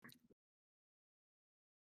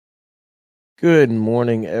Good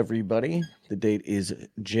morning, everybody. The date is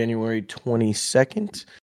January 22nd,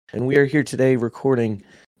 and we are here today recording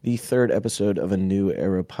the third episode of a New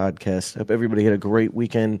Era podcast. Hope everybody had a great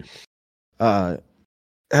weekend. Had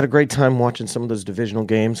a great time watching some of those divisional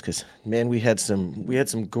games because, man, we had some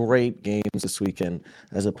great games this weekend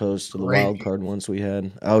as opposed to the wild card ones we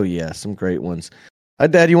had. Oh yeah, some great ones.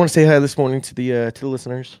 Dad, you want to say hi this morning to the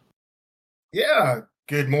listeners? Yeah.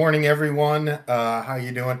 Good morning, everyone. How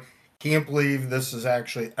you doing? Can't believe this is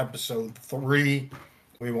actually episode 3.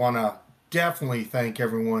 We want to definitely thank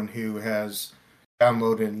everyone who has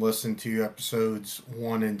downloaded and listened to episodes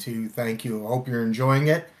 1 and 2. Thank you. I hope you're enjoying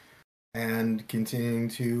it and continuing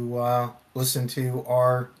to listen to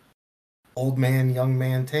our old man, young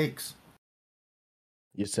man takes.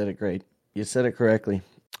 You said it great. You said it correctly.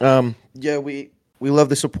 Yeah, we love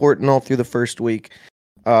the support and all through the first week.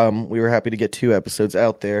 We were happy to get 2 episodes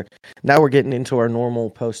out there. Now we're getting into our normal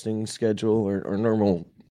posting schedule or normal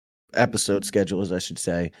episode schedule, as I should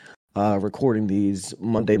say. Recording these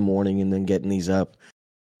Monday morning and then getting these up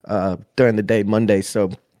during the day Monday.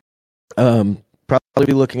 So probably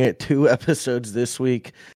be looking at 2 episodes this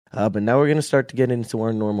week. But now we're gonna start to get into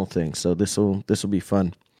our normal thing. So this will be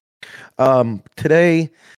fun. Today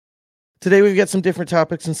we've got some different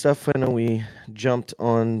topics and stuff. I know we jumped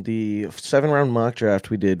on the 7-round mock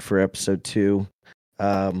draft we did for episode 2.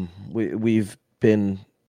 We've been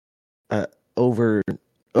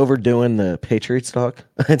overdoing the Patriots talk,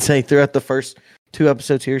 I'd say, throughout the first 2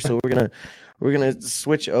 episodes here. So we're gonna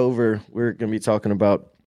switch over. We're gonna be talking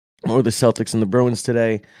about more the Celtics and the Bruins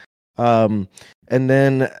today. And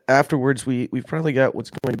then afterwards we've probably got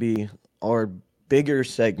what's going to be our bigger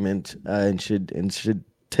segment and should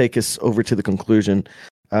take us over to the conclusion,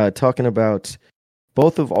 talking about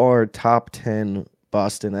both of our top 10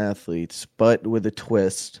 Boston athletes, but with a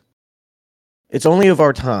twist. It's only of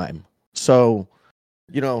our time. So,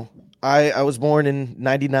 I was born in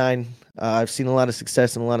 99. I've seen a lot of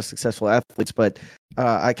success and a lot of successful athletes, but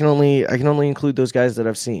I can only include those guys that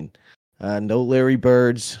I've seen. No Larry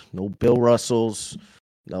Birds, no Bill Russells,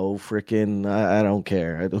 no freaking, I don't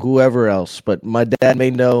care, whoever else. But my dad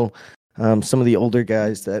may know some of the older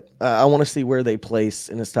guys that I want to see where they place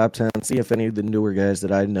in his top 10, see if any of the newer guys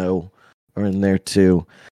that I know are in there too.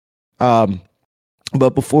 But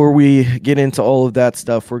before we get into all of that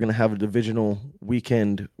stuff, we're going to have a divisional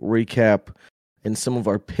weekend recap and some of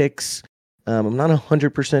our picks. I'm not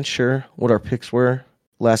 100% sure what our picks were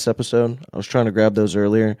last episode. I was trying to grab those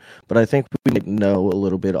earlier, but I think we might know a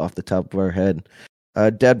little bit off the top of our head.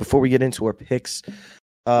 Dad, before we get into our picks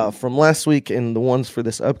from last week and the ones for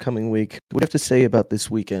this upcoming week, what do you have to say about this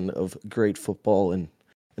weekend of great football and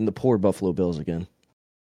the poor Buffalo Bills again?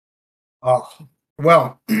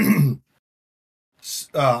 Well,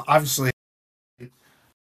 obviously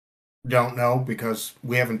don't know because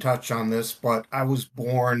we haven't touched on this, but I was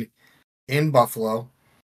born in Buffalo,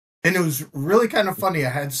 and it was really kind of funny. I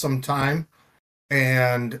had some time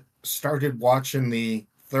and started watching the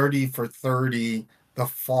 30 for 30, the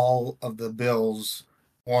fall of the Bills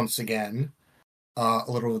once again. A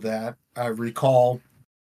little of that. I recall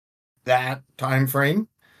that time frame,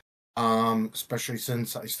 especially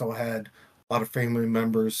since I still had a lot of family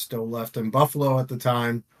members still left in Buffalo at the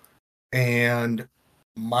time. And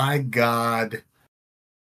my God,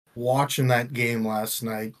 watching that game last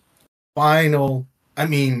night, I knew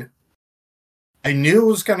it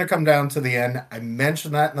was going to come down to the end. I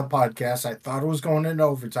mentioned that in the podcast. I thought it was going into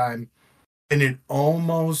overtime, and it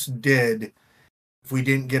almost did if we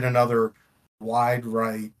didn't get another wide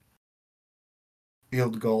right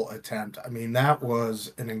field goal attempt. I mean, that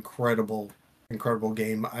was an incredible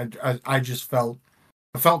game. I just felt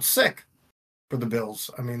sick for the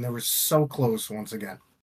Bills. I mean, they were so close once again.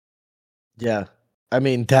 Yeah. I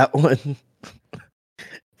mean, that one,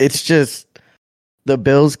 it's just the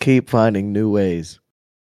Bills keep finding new ways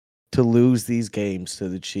to lose these games to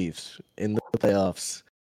the Chiefs in the playoffs.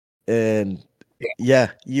 And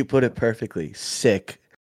yeah, you put it perfectly. Sick.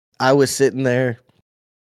 I was sitting there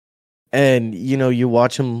and, you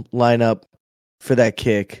watch them line up for that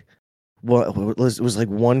kick. It was like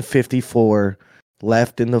 1:54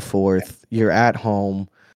 left in the fourth. You're at home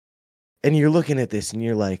and you're looking at this and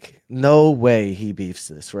you're like, no way he beefs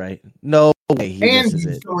this, right? No way he misses it.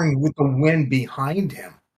 And he's going with the wind behind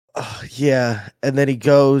him. Yeah. And then he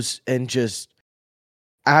goes and just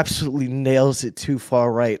absolutely nails it too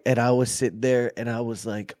far right. And I was sitting there and I was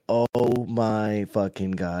like, oh my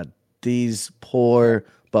fucking God. These poor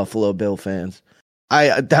Buffalo Bill fans.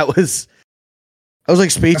 I was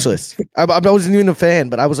like speechless. I wasn't even a fan,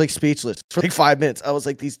 but I was like speechless for like 5 minutes. I was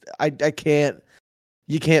like, I can't,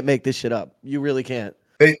 you can't make this shit up. You really can't.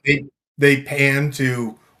 They they pan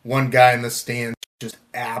to one guy in the stands just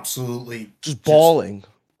absolutely just bawling,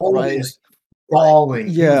 right? Just bawling.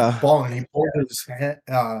 He was Yeah. bawling. He pulled his head,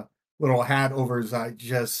 little hat over his eye.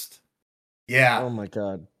 Yeah. Oh my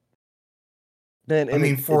God. Man, I and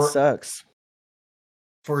mean, it sucks.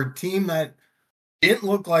 for a team that didn't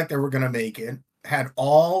look like they were going to make it, had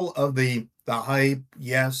all of the hype,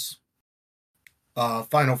 yes,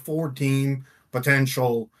 Final Four team,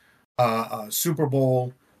 potential Super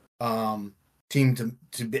Bowl team to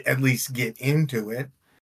at least get into it,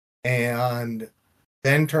 and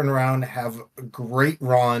then turn around, have a great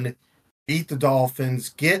run, beat the Dolphins,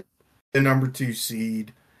 get the number 2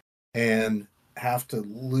 seed, and have to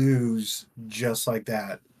lose just like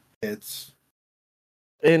that. I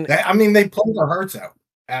mean, they played their hearts out.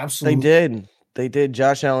 Absolutely. They did.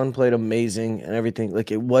 Josh Allen played amazing and everything. Like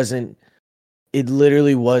it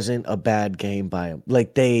literally wasn't a bad game by him.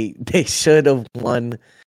 Like they should have won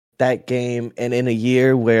that game. And in a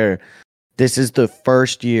year where this is the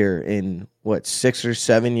first year in 6 or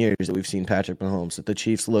 7 years that we've seen Patrick Mahomes that the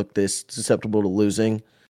Chiefs look this susceptible to losing,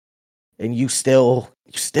 and you still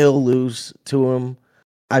lose to him.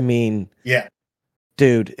 I mean, yeah,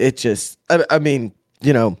 dude, it just. I mean,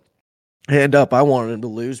 hand up. I wanted him to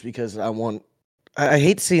lose because I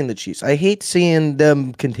hate seeing the Chiefs. I hate seeing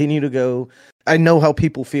them continue to go. I know how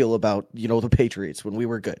people feel about, the Patriots when we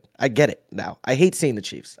were good. I get it now. I hate seeing the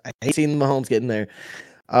Chiefs. I hate seeing Mahomes getting there.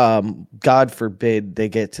 God forbid they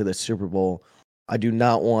get to the Super Bowl. I do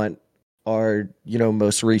not want our,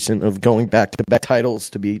 most recent of going back to back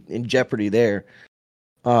titles to be in jeopardy there.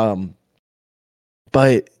 But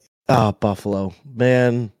Buffalo,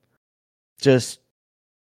 man, just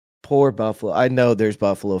poor Buffalo. I know there's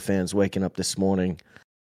Buffalo fans waking up this morning,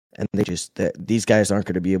 and these guys aren't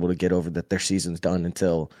going to be able to get over that their season's done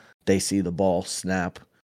until they see the ball snap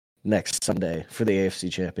next Sunday for the AFC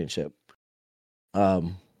Championship.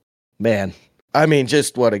 Man, I mean,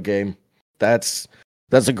 just what a game. That's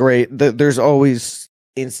a great. There's always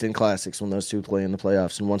instant classics when those two play in the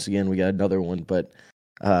playoffs, and once again we got another one, but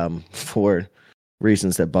for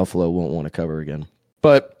reasons that Buffalo won't want to cover again.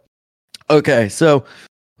 But okay, so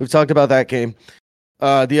we've talked about that game.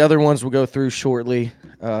 The other ones we'll go through shortly.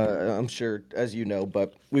 I'm sure, as you know,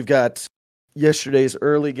 but we've got yesterday's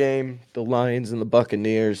early game, the Lions and the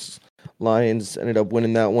Buccaneers. Lions ended up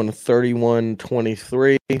winning that one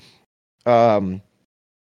 31-23. I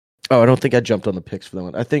don't think I jumped on the picks for that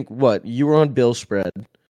one. I think you were on Bill spread.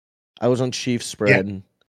 I was on Chiefs spread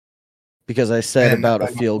because I said about a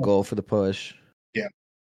field goal for the push. Yeah.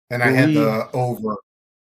 And I had the over.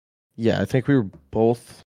 Yeah, I think we were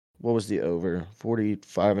both. What was the over?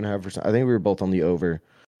 45.5%. I think we were both on the over,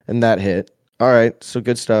 and that hit. All right, so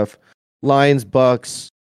good stuff. Lions, Bucks.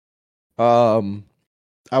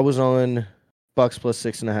 I was on Bucks plus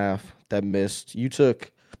 6.5. That missed. I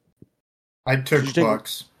took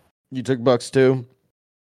Bucks. You took Bucks too,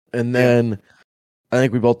 and then I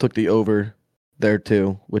think we both took the over there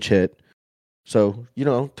too, which hit. So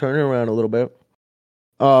turning around a little bit.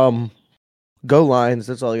 Go Lions.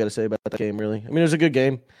 That's all I got to say about that game. Really, I mean, it was a good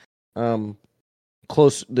game.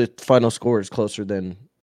 Close. The final score is closer than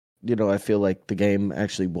I feel like the game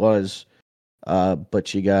actually was.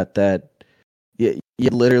 But you got that. You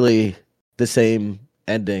literally the same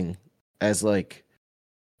ending as like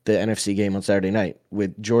the NFC game on Saturday night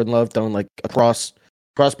with Jordan Love throwing like a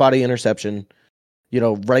cross-body interception,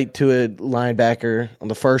 right to a linebacker on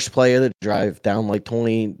the first play of the drive, down like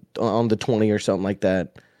 20 on the 20 or something like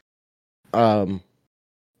that. But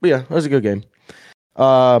yeah, it was a good game.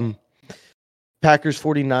 Packers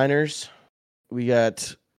 49ers. We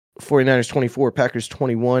got 49ers 24, Packers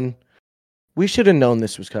 21. We should have known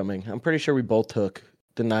this was coming. I'm pretty sure we both took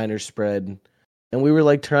the Niners spread, and we were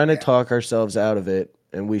like trying to talk ourselves out of it,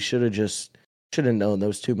 and we should have known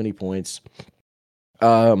those too many points.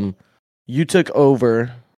 You took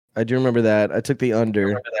over. I do remember that. I took the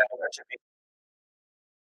under.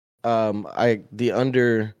 The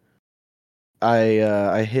under.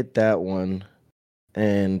 I hit that one,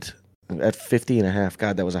 and at 50.5.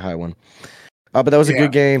 God, that was a high one. But that was a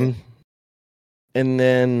good game. And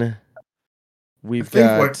then I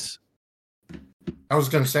was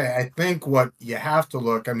going to say, I think what you have to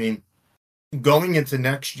look, I mean, going into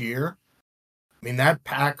next year, I mean, that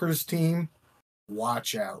Packers team,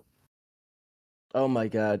 watch out. Oh, my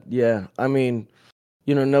God. Yeah. I mean,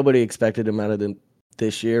 nobody expected him out of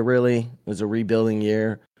this year, really. It was a rebuilding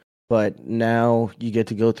year. But now you get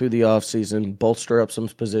to go through the offseason, bolster up some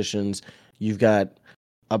positions. You've got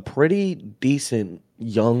a pretty decent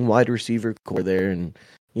young wide receiver core there. And,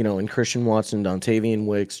 and Christian Watson, Dontavian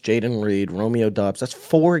Wicks, Jaden Reed, Romeo Dobbs. That's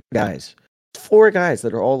 4 guys 4 guys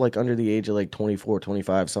that are all like under the age of like 24,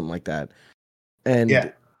 25, something like that. And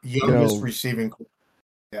Yeah, you youngest know, receiving.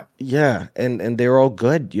 Yeah, yeah, and they're all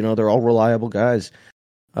good. You know, they're all reliable guys.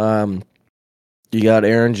 Um, you got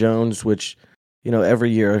Aaron Jones, which, you know, every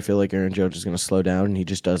year I feel like Aaron Jones is going to slow down, and he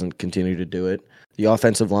just doesn't continue to do it. The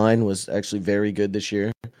offensive line was actually very good this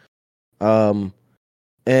year. Um,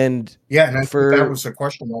 and yeah, and I think that for was the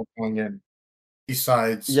question mark going in.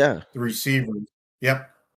 Besides yeah, the receivers, yep,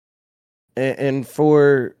 and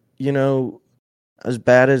for, you know, as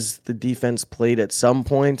bad as the defense played at some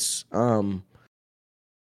points,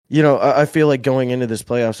 you know, I feel like going into this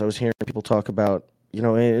playoffs, I was hearing people talk about, you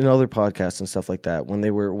know, in other podcasts and stuff like that, when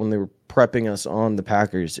they were prepping us on the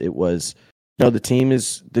Packers, it was, you know, the team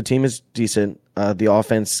is decent. The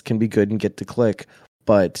offense can be good and get to click,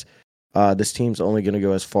 but this team's only going to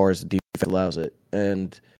go as far as the defense allows it.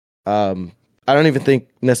 And I don't even think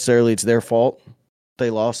necessarily it's their fault they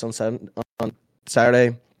lost on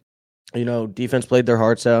Saturday. You know, defense played their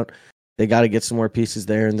hearts out. They got to get some more pieces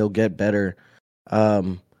there, and they'll get better.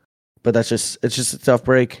 But it's just a tough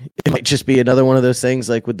break. It might just be another one of those things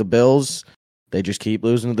like with the Bills. They just keep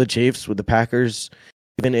losing to the Chiefs. With the Packers,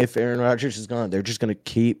 even if Aaron Rodgers is gone, they're just going to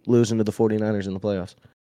keep losing to the 49ers in the playoffs.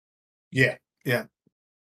 yeah, yeah.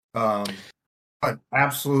 But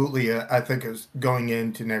absolutely, I think it's going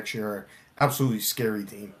into next year, absolutely scary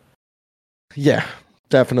team. Yeah,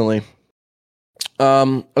 definitely.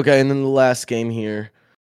 Okay, and then the last game here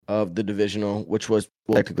of the divisional, which was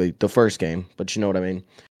technically the first game, but you know what I mean.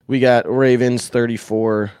 We got Ravens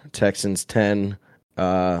 34, Texans 10.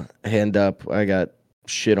 Hand up. I got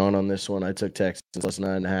shit on this one. I took Texans plus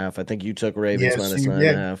 9.5. I think you took Ravens minus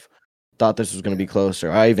 9.5. Thought this was going to be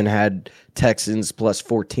closer. I even had Texans plus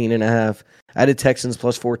 14.5. I did Texans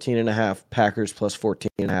plus 14.5, Packers plus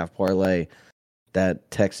 14.5 parlay.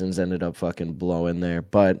 That Texans ended up fucking blowing there.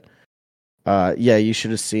 But yeah, you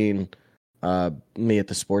should have seen me at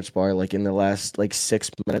the sports bar like in the last like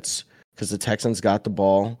 6 minutes, because the Texans got the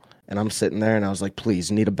ball and I'm sitting there and I was like,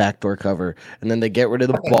 please, need a backdoor cover. And then they get rid of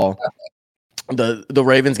the ball. The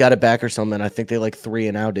Ravens got it back or something. I think they like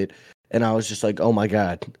 3-and-out it. And I was just like, oh my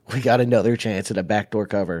God, we got another chance at a backdoor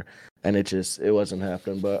cover. And it wasn't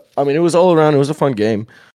happening. But I mean, it was all around. It was a fun game.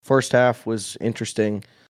 First half was interesting.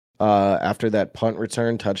 After that punt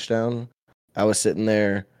return touchdown, I was sitting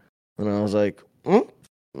there and I was like,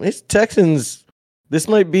 these Texans, that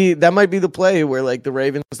might be the play where like the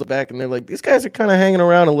Ravens look back and they're like, these guys are kind of hanging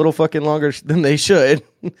around a little fucking longer than they should.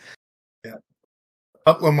 Yeah.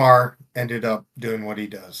 But Lamar ended up doing what he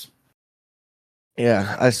does.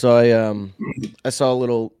 Yeah, I saw a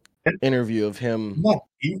little interview of him.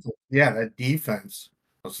 Yeah, that defense.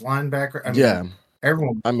 Those linebacker.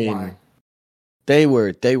 Everyone. I mean, they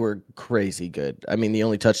were crazy good. I mean, the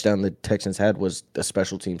only touchdown the Texans had was a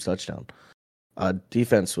special teams touchdown.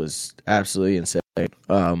 Defense was absolutely insane.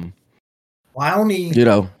 Clowney, you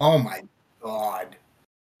know, oh my God,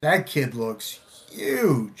 that kid looks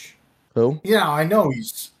huge. Who? Yeah, I know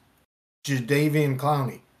he's Jadeveon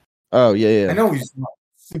Clowney. Oh yeah. I know he's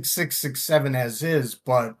 6'6", 6'7" as is,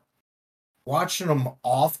 but watching him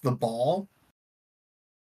off the ball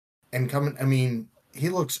and coming, I mean, he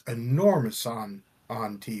looks enormous on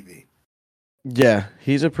TV. Yeah,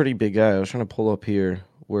 he's a pretty big guy. I was trying to pull up here.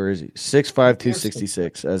 Where is he? 6'5",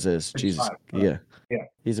 266 as is. Jesus. Yeah.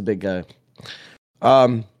 He's a big guy.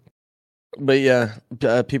 But yeah,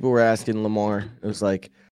 people were asking Lamar. It was like,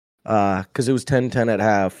 because it was 10-10 at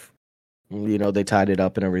half. You know, they tied it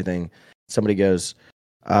up and everything. Somebody goes,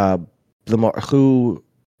 Lamar, who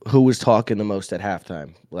was talking the most at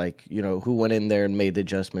halftime? Like, you know, who went in there and made the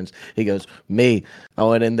adjustments? He goes, me. I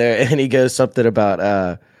went in there, and he goes something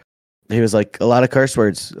about, he was like, a lot of curse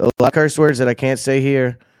words that I can't say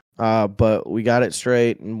here. But we got it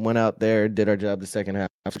straight and went out there, did our job the second half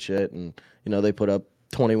of shit. And, you know, they put up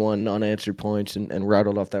 21 unanswered points and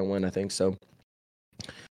rattled off that win, I think. So,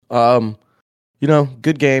 you know,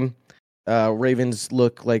 good game. Ravens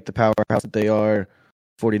look like the powerhouse that they are.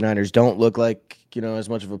 49ers don't look like, you know, as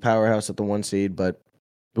much of a powerhouse at the 1 seed, but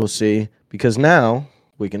we'll see. Because now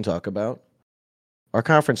we can talk about our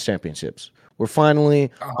conference championships. We're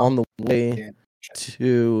finally on the way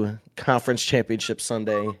to conference championship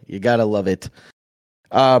Sunday. You gotta love it.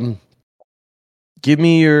 Give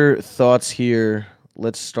me your thoughts here.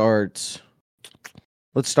 Let's start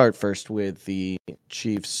first with the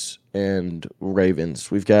Chiefs and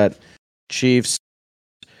Ravens. We've got Chiefs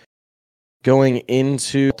going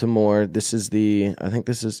into Baltimore. This is the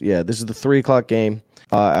 3:00 game.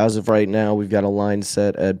 As of right now, we've got a line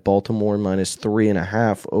set at Baltimore minus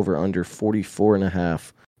 3.5 over under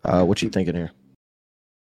 44.5. What you thinking here?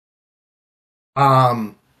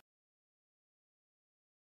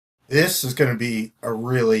 this is going to be a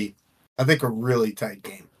really tight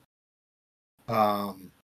game.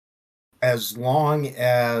 As long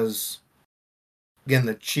as, again,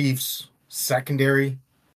 the Chiefs secondary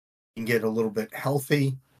can get a little bit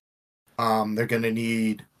healthy, they're going to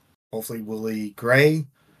need, hopefully, Willie Gray,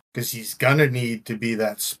 because he's going to need to be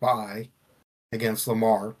that spy against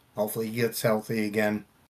Lamar. Hopefully he gets healthy again.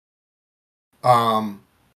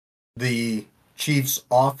 The Chiefs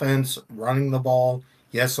offense running the ball,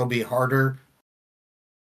 yes, it'll be harder,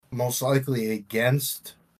 most likely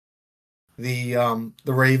against the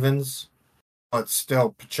Ravens, but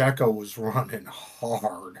still Pacheco was running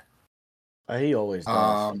hard. He always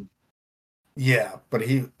does. Yeah, but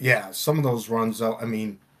some of those runs though, I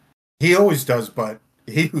mean, he always does, but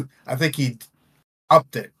I think he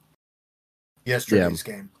upped it yesterday's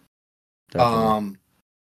game. Definitely.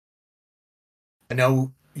 I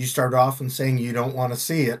know you started off in saying you don't want to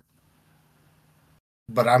see it,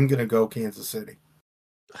 but I'm going to go Kansas City.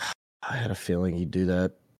 I had a feeling he'd do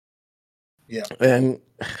that. Yeah. And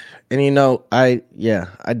you know, I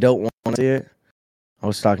don't want to see it. I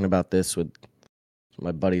was talking about this with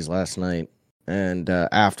my buddies last night, and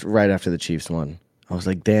right after the Chiefs won, I was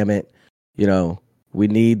like, damn it, you know, we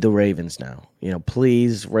need the Ravens now. You know,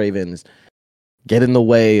 please, Ravens, get in the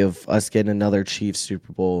way of us getting another Chiefs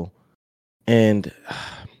Super Bowl. And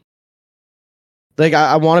like,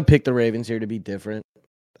 I want to pick the Ravens here to be different.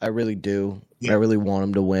 I really do. Yeah. I really want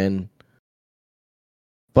them to win.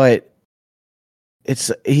 But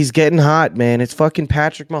he's getting hot, man. It's fucking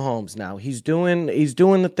Patrick Mahomes now. He's doing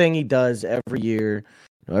the thing he does every year.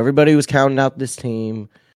 You know, everybody was counting out this team,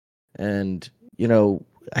 and you know,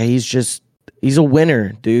 he's a winner,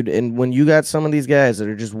 dude. And when you got some of these guys that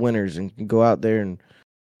are just winners and can go out there and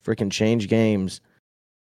freaking change games,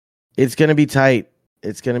 it's gonna be tight.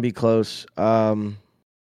 It's gonna be close. You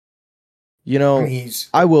know,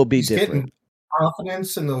 I will be different. Getting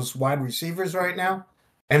confidence in those wide receivers right now.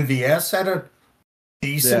 MVS had a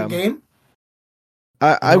decent game.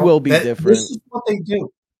 I will be different. This is what they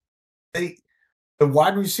do. The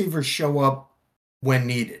wide receivers show up when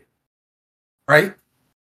needed, right?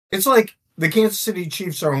 It's like the Kansas City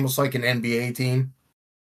Chiefs are almost like an NBA team.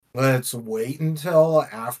 Let's wait until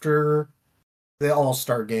after the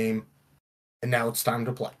All-Star game, and now it's time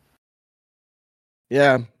to play.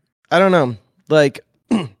 Yeah, I don't know. Like,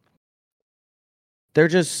 they're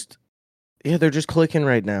just clicking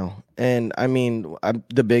right now. And I mean,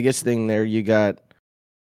 the biggest thing there, you got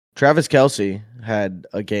Travis Kelce had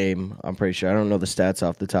a game, I'm pretty sure. I don't know the stats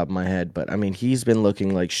off the top of my head, but I mean, he's been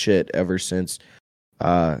looking like shit ever since,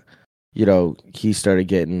 you know, he started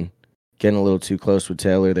getting a little too close with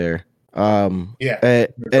Taylor there. And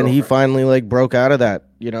he finally like broke out of that,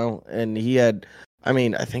 you know, and he had, I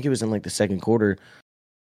mean, I think it was in like the second quarter,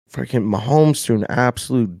 freaking Mahomes threw an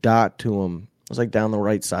absolute dot to him. It was like down the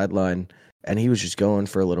right sideline, and he was just going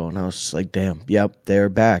for a little, and I was just like, damn, yep, they're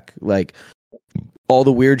back. Like, all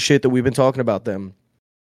the weird shit that we've been talking about them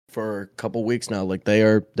for a couple weeks now, like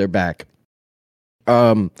they're back.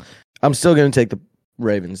 I'm still gonna take the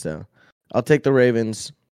Ravens though. I'll take the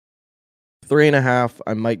Ravens 3.5.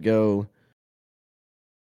 I'm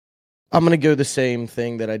gonna go the same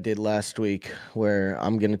thing that I did last week, where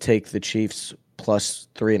I'm gonna take the Chiefs plus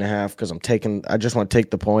 3.5 because I just want to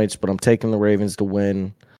take the points, but I'm taking the Ravens to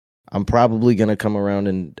win. I'm probably gonna come around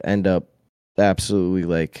and end up absolutely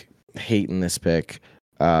like hating this pick.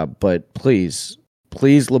 But please,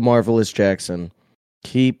 LaMarvelous Jackson,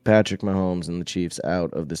 keep Patrick Mahomes and the Chiefs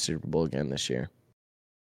out of the Super Bowl again this year.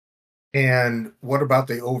 And what about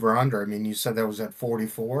the over-under? I mean, you said that was at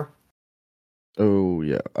 44? Oh,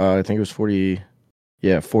 yeah. I think it was 40.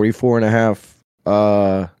 Yeah,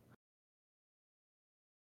 44.5.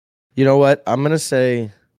 You know what? I'm going to say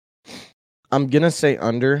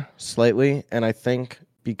under slightly, and I think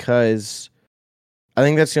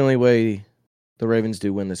that's the only way the Ravens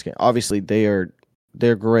do win this game. Obviously, they're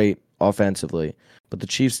great offensively, but the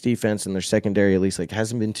Chiefs' defense and their secondary at least like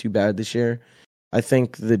hasn't been too bad this year. I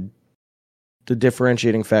think the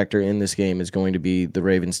differentiating factor in this game is going to be the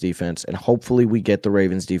Ravens' defense, and hopefully we get the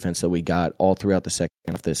Ravens' defense that we got all throughout the second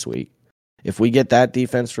half this week. If we get that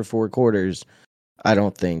defense for 4 quarters,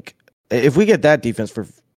 if we get that defense for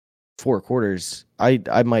 4 quarters,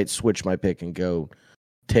 I might switch my pick and go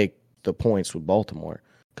take the points with Baltimore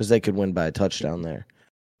because they could win by a touchdown there.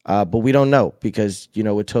 But we don't know because, you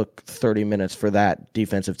know, it took 30 minutes for that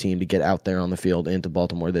defensive team to get out there on the field into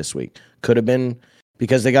Baltimore this week. Could have been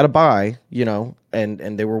because they got a bye, you know, and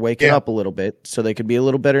they were waking up a little bit, so they could be a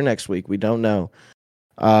little better next week. We don't know.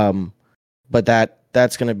 But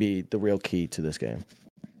that's going to be the real key to this game.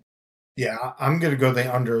 Yeah, I'm going to go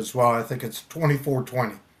the under as well. I think it's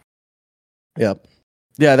 24-20. Yep.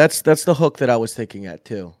 Yeah, that's the hook that I was thinking at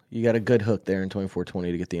too. You got a good hook there in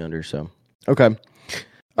 24-20 to get the under. So okay.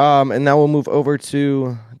 And now we'll move over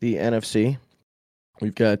to the NFC.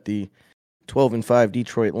 We've got the 12-5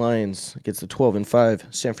 Detroit Lions against the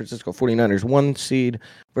 12-5 San Francisco 49ers, 1 seed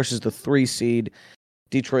versus the 3 seed.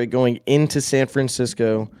 Detroit going into San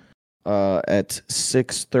Francisco at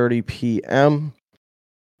 6:30 p.m.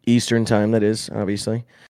 Eastern time, that is, obviously.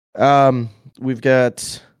 We've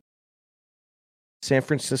got San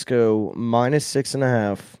Francisco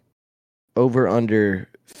 -6.5, over under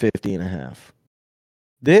 50.5.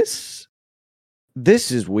 This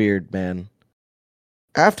is weird, man.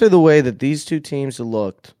 After the way that these two teams have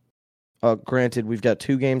looked, granted, we've got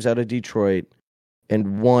 2 games out of Detroit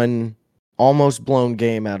and 1 almost blown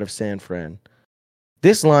game out of San Fran.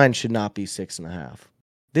 This line should not be 6.5.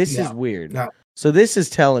 This is weird. No. So this is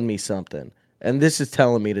telling me something, and this is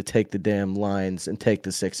telling me to take the damn Lions and take the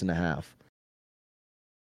 6.5.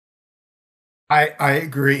 I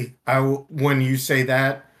agree. When you say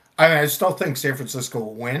that, I still think San Francisco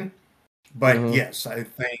will win, but yes, I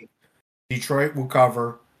think Detroit will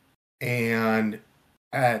cover, and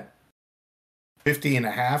at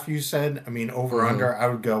 50.5, you said, I mean, over under, I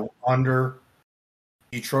would go under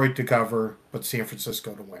Detroit to cover, but San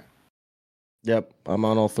Francisco to win. Yep, I'm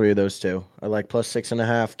on all 3 of those too. I like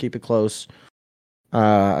 +6.5, keep it close.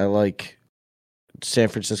 I like San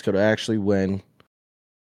Francisco to actually win.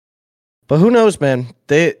 But who knows, man?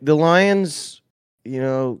 The Lions,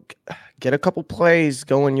 get a couple plays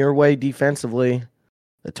going your way defensively.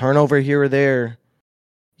 A turnover here or there.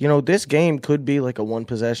 This game could be like a 1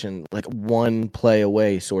 possession, like 1 play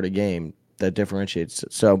away sort of game that differentiates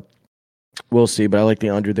it. So we'll see, but I like the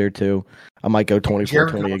under there too. I might go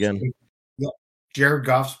 24-20 again. Jared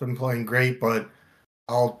Goff's been playing great, but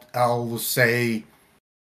I'll say,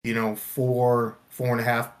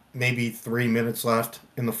 4.5, maybe 3 minutes left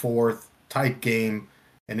in the fourth, tight game,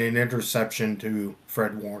 and an interception to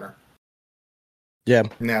Fred Warner. Yeah,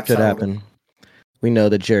 could happen. We know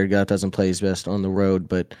that Jared Goff doesn't play his best on the road,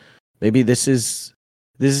 but maybe this is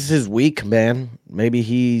his week, man. Maybe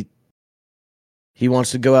he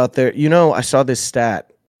wants to go out there. I saw this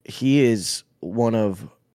stat. He is one of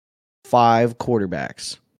 5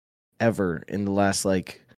 quarterbacks ever in the last,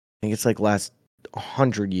 last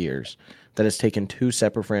 100 years that has taken 2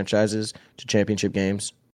 separate franchises to championship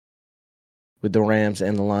games with the Rams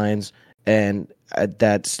and the Lions. And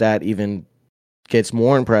that stat even gets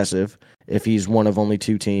more impressive if he's one of only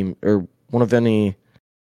 2 team, or one of any,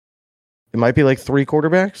 it might be like 3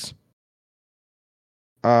 quarterbacks.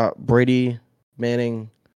 Brady, Manning,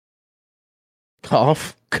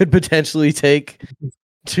 Goff could potentially take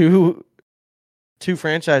two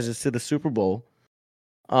franchises to the Super Bowl.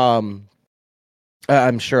 I'm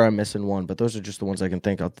sure I'm missing one, but those are just the ones I can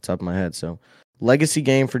think off the top of my head. So, legacy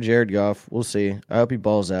game for Jared Goff. We'll see. I hope he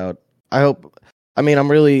balls out. I'm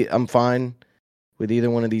fine with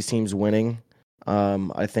either one of these teams winning.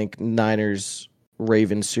 I think Niners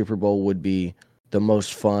Ravens Super Bowl would be the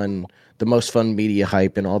most fun media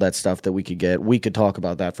hype and all that stuff that we could get. We could talk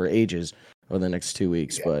about that for ages over the next 2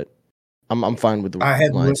 weeks, but I'm fine with the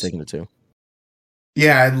Lions taking it too.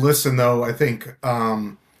 Yeah, I'd listen though. I think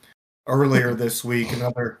earlier this week,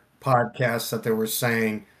 another podcast that they were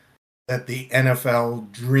saying that the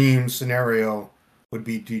NFL dream scenario would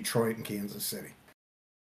be Detroit and Kansas City.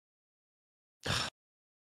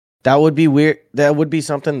 That would be weird. That would be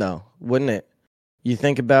something though, wouldn't it? You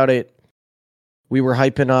think about it. We were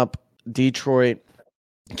hyping up Detroit,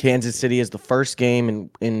 Kansas City as the first game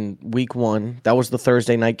in week 1. That was the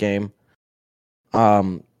Thursday night game.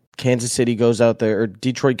 Kansas City goes out there, or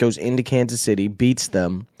Detroit goes into Kansas City, beats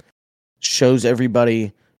them, shows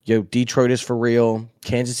everybody, Detroit is for real.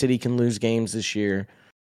 Kansas City can lose games this year.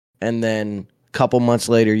 And then a couple months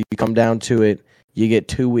later, you come down to it, you get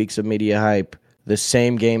 2 weeks of media hype, the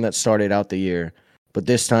same game that started out the year. But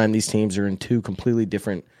this time, these teams are in 2 completely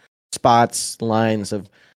different spots, lines of,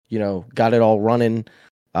 got it all running.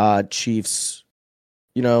 Chiefs,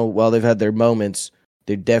 while they've had their moments,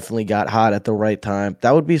 they definitely got hot at the right time.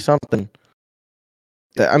 That would be something.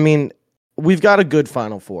 We've got a good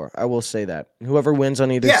Final Four. I will say that. Whoever wins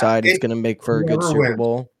on either side is going to make for a good Super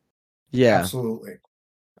Bowl. Yeah. Absolutely.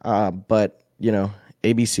 But,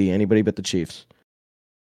 ABC, anybody but the Chiefs.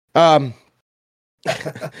 All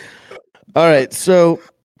right, so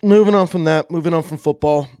moving on from that, moving on from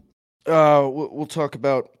football, we'll talk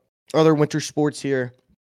about other winter sports here.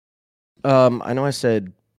 I know I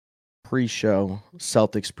said pre-show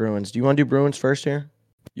Celtics Bruins. Do you want to do Bruins first here?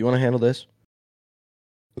 You want to handle this?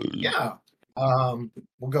 Yeah.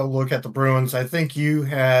 We'll go look at the Bruins. I think you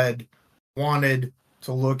had wanted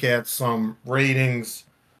to look at some ratings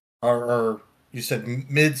or you said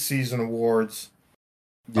mid-season awards.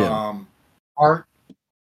 Yeah. Art,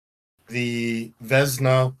 the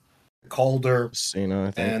Vesna, the Calder, Cena,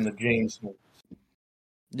 I think. and the James.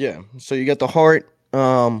 Yeah. So you got the Hart.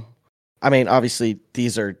 I mean, obviously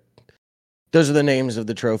those are the names of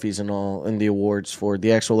the trophies and all and the awards for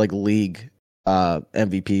the actual like league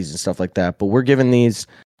MVPs and stuff like that. But we're giving these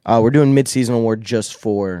we're doing mid-season award just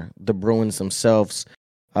for the Bruins themselves.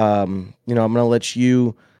 I'm gonna let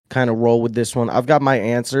you kind of roll with this one. I've got my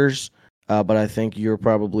answers, but I think you're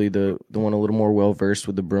probably the one a little more well versed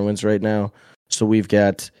with the Bruins right now. So we've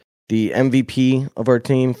got the MVP of our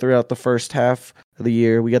team throughout the first half of the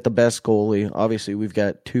year. We got the best goalie. Obviously, we've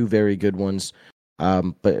got two very good ones.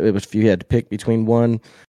 But if you had to pick between one,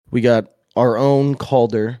 we got our own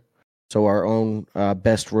Calder, so our own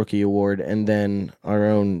best rookie award, and then our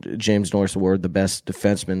own James Norris award, the best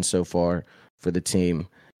defenseman so far for the team.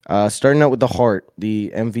 Starting out with the Hart,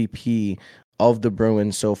 the MVP of the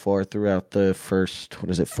Bruins so far throughout the first,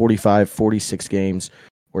 45, 46 games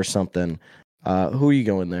or something. Who are you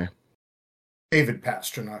going there? David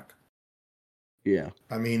Pastrnak. Yeah.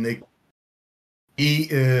 I mean, he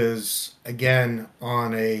is again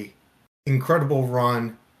on a incredible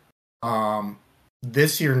run.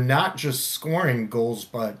 This year, not just scoring goals,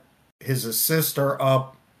 but his assists are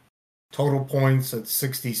up. Total points at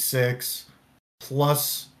 66,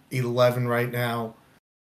 plus 11 right now.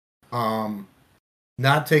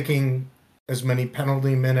 Not taking as many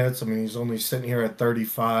penalty minutes. I mean, he's only sitting here at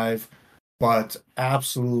 35, but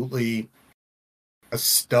absolutely a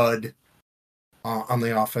stud on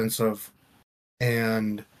the offensive.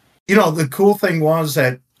 And, the cool thing was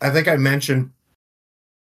that I think I mentioned,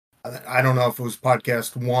 I don't know if it was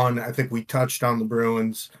podcast 1, I think we touched on the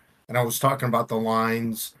Bruins, and I was talking about the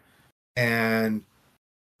lines, and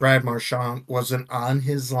Brad Marchand wasn't on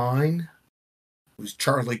his line. It was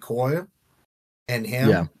Charlie Coyle and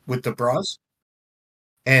him with the Brus,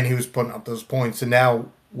 and he was putting up those points. And now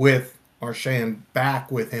with Marchand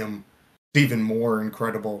back with him, it's even more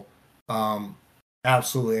incredible.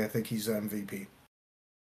 Absolutely, I think he's the MVP.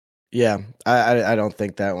 Yeah, I don't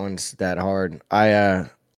think that one's that hard.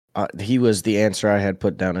 He was the answer I had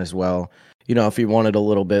put down as well. If he wanted a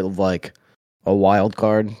little bit of like a wild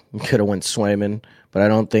card, we could have went Swayman, but I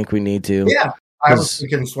don't think we need to. Yeah, I was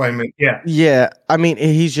thinking Swayman. Yeah, yeah. I mean,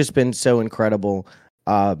 he's just been so incredible.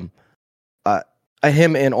 Him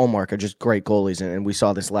and Olmark are just great goalies, and we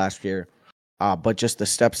saw this last year. But just the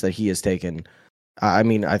steps that he has taken, I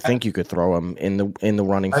mean, I think you could throw him in the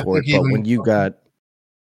running for it. But when you got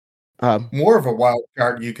more of a wild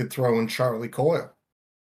card, you could throw in Charlie Coyle.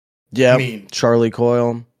 Yeah, Charlie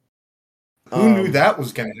Coyle. Who knew that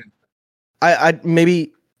was going to happen?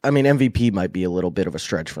 MVP might be a little bit of a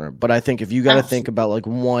stretch for him, but I think if you got to think about like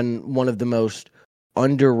one of the most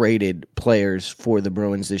underrated players for the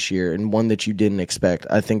Bruins this year and one that you didn't expect,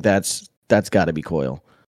 I think that's got to be Coyle.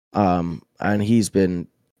 And he's been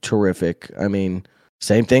terrific. I mean,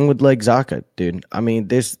 same thing with like Zacha, dude. I mean,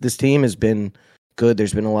 this team has been good.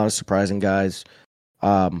 There's been a lot of surprising guys.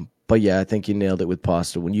 But yeah, I think you nailed it with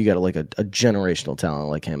Pasta. When you got like a generational talent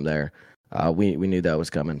like him there, we knew that was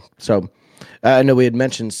coming. So I know we had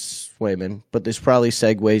mentioned Swayman, but this probably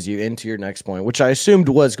segues you into your next point, which I assumed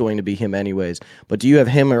was going to be him anyways. But do you have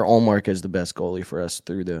him or Olmark as the best goalie for us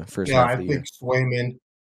through the first half of the year? I think Swayman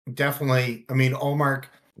definitely. I mean, Olmark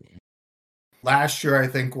last year I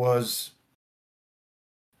think was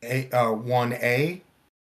 1A.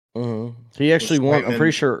 Mm-hmm. He actually won. I'm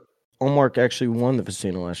pretty sure Olmark actually won the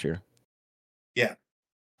Vezina last year. Yeah.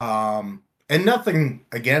 And nothing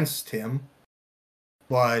against him,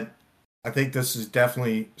 but I think this is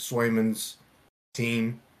definitely Swayman's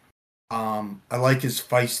team. I like his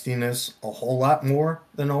feistiness a whole lot more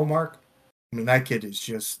than Olmark. I mean, that kid is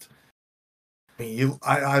just.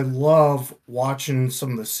 I love watching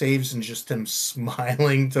some of the saves and just him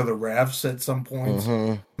smiling to the refs at some points.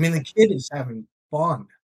 Mm-hmm. I mean, the kid is having fun.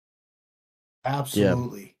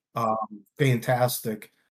 Absolutely. Yeah.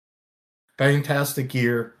 Fantastic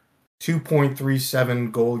year.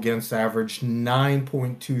 2.37 goal against average,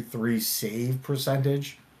 9.23 save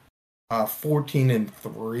percentage,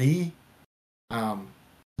 14-3.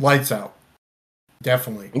 Lights out.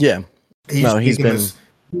 Definitely. Yeah. He's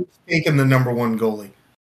taken the number one goalie.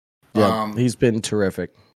 Yeah, he's been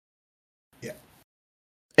terrific. Yeah.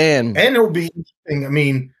 And it'll be interesting. I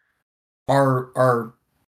mean, our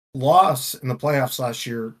loss in the playoffs last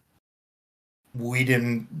year, we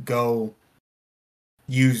didn't go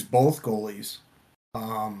use both goalies.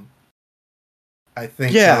 I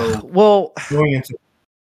think. Yeah. Well, going into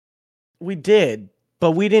we did,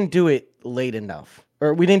 but we didn't do it late enough.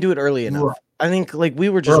 or we didn't do it early enough. Right. I think like we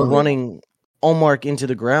were just running Allmark into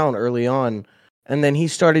the ground early on, and then he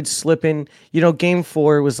started slipping. Game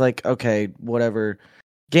 4 was like, okay, whatever.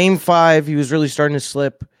 Game 5, he was really starting to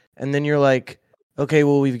slip, and then you're like, okay,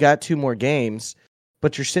 well, we've got 2 more games,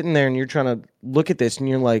 but you're sitting there and you're trying to look at this, and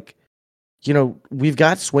you're like, we've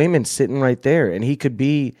got Swayman sitting right there, and he could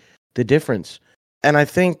be the difference. And I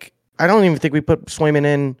don't even think we put Swayman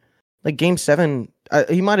in like Game 7.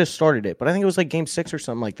 He might have started it, but I think it was like Game 6 or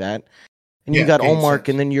something like that. And you got Allmark,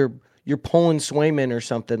 and then you're pulling Swayman or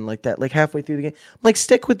something like that, like halfway through the game. Like,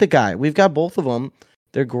 stick with the guy. We've got both of them.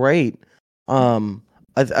 They're great.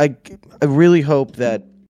 I really hope that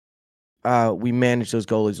we manage those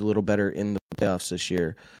goalies a little better in the playoffs this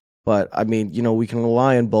year. But I mean, we can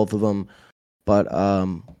rely on both of them. But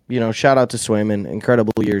shout out to Swayman,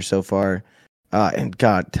 incredible year so far. And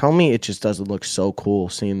God, tell me it just doesn't look so cool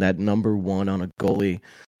seeing that number 1 on a goalie.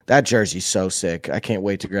 That jersey's so sick. I can't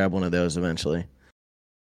wait to grab one of those eventually.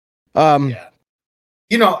 Yeah.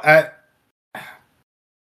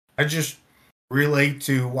 I just relate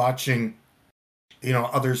to watching,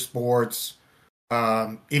 other sports,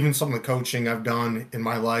 even some of the coaching I've done in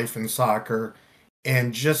my life in soccer,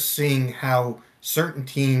 and just seeing how certain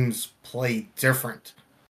teams play different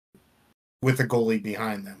with a goalie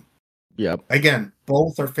behind them. Yep. Again,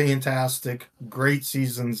 both are fantastic, great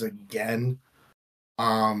seasons again.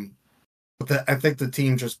 But I think the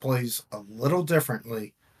team just plays a little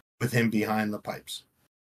differently with him behind the pipes.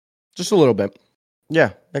 Just a little bit.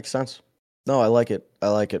 Yeah, makes sense. No, I like it.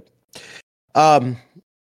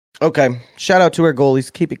 Okay. Shout out to our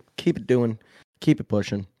goalies. Keep it doing. Keep it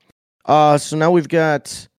pushing. So now we've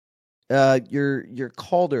got your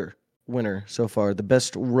Calder winner so far, the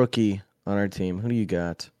best rookie on our team. Who do you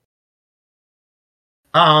got?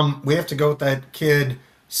 We have to go with that kid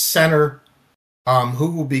center,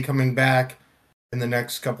 who will be coming back in the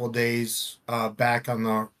next couple of days, back on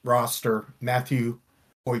the roster, Matthew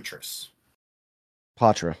Poitras.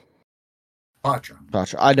 Patra. Patra.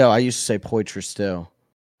 I know. I used to say Poitras too.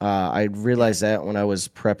 I realized that when I was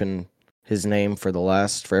prepping his name for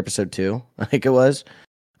episode 2, I think it was.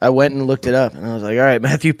 I went and looked it up, and I was like, all right,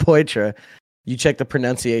 Matthew Poitras. You check the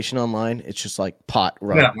pronunciation online, it's just like pot,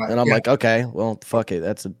 right? Yeah, and I'm like, okay, well, fuck it.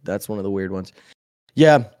 That's one of the weird ones.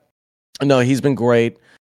 Yeah. No, he's been great.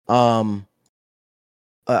 He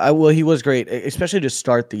was great, especially to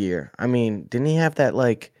start the year. I mean, didn't he have that,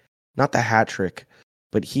 like, not the hat trick,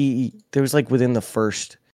 but there was like within the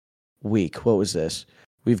first week. What was this?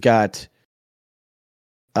 We've got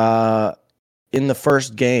in the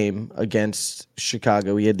first game against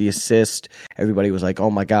Chicago, he had the assist. Everybody was like,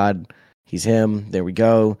 oh my God, he's him. There we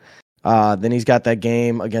go. Then he's got that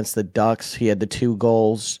game against the Ducks. He had the 2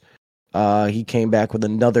 goals. He came back with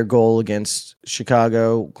another goal against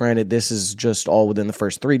Chicago. Granted, this is just all within the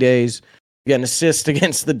first 3 days. He got an assist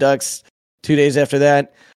against the Ducks 2 days after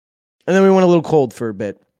that. And then we went a little cold for a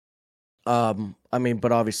bit. I mean,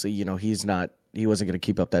 but obviously, he wasn't going to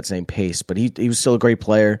keep up that same pace, but he was still a great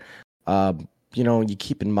player. You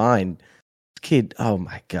keep in mind, kid, oh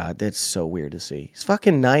my God, that's so weird to see. He's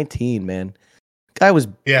fucking 19, man.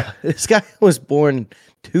 This guy was born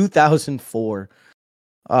 2004.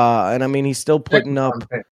 And I mean, he's still putting up.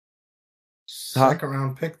 Second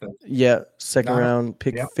round pick, though. Yeah, second round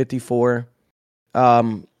pick, 54.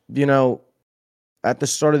 At the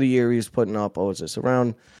start of the year, he was putting up,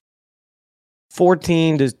 around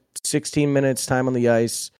 14 to 16 minutes time on the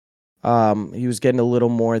ice. He was getting a little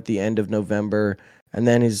more at the end of November, and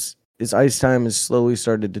then his ice time has slowly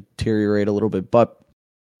started to deteriorate a little bit. But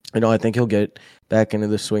I think he'll get back into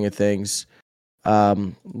the swing of things.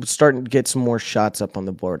 Starting to get some more shots up on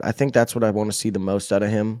the board. I think that's what I want to see the most out of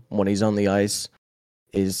him when he's on the ice.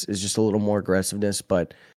 Is just a little more aggressiveness,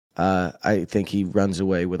 but I think he runs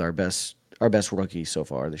away with our best rookie so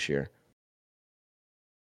far this year.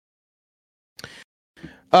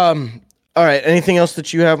 All right. Anything else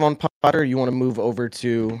that you have on Potter? Or you want to move over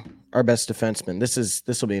to our best defenseman?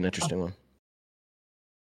 This will be an interesting one.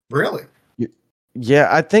 Really? Yeah,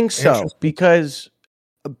 I think so because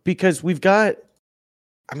we've got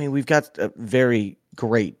a very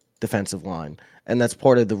great defensive line, and that's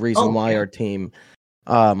part of the reason why our team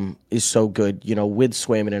is so good. With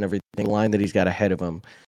Swayman and everything, the line that he's got ahead of him.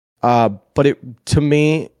 But to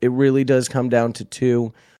me, it really does come down to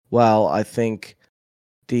 2. Well, I think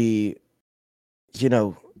not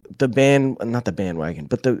the bandwagon,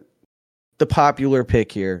 but the popular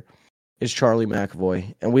pick here is Charlie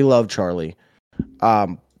McAvoy, and we love Charlie.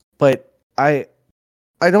 But I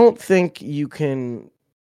don't think you can,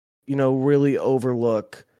 really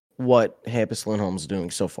overlook what Hampus Lindholm's doing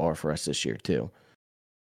so far for us this year too.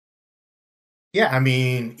 Yeah, I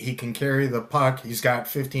mean, he can carry the puck. He's got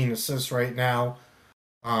 15 assists right now,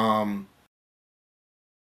 um,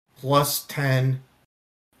 plus 10.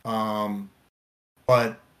 Um,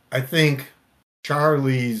 but I think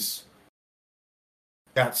Charlie's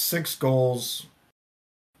got 6 goals.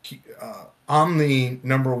 I'm the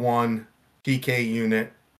number one PK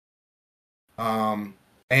unit. And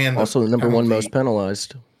Also, the the number one penalty. most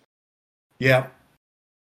penalized. Yeah.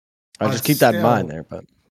 I'll just keep that in mind there.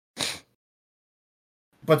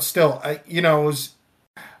 But still, I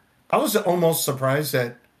was almost surprised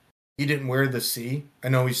that he didn't wear the C. I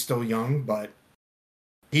know he's still young, but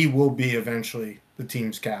he will be eventually the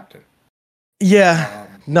team's captain. Yeah,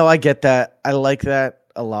 no, I get that. I like that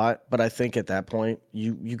a lot, but I think at that point,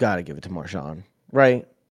 you got to give it to Marchand, right?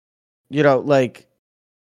 Like,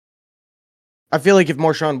 I feel like if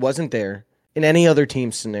Marchand wasn't there in any other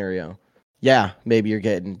team scenario, yeah, maybe you're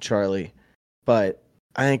getting Charlie. But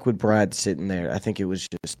I think with Brad sitting there, I think it was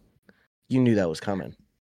just, you knew that was coming.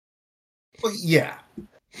 Well, yeah.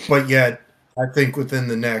 But yet, I think within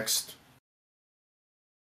the next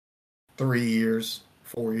 3 years,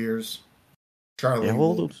 4 years, Charlie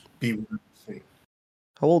will be with the team.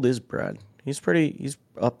 How old is Brad? He's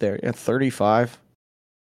up there. Yeah, 35.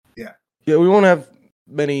 Yeah. Yeah, we won't have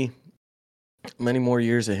many more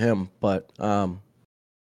years of him, but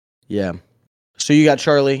yeah. So you got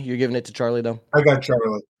Charlie. You're giving it to Charlie, though? I got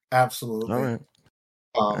Charlie. Absolutely. All right.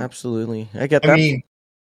 Absolutely. I get that. I mean,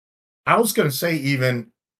 I was going to say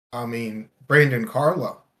Brandon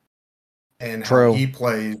Carlo and how he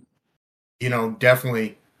plays,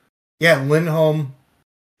 definitely. Yeah, Lindholm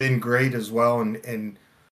been great as well, and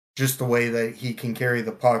just the way that he can carry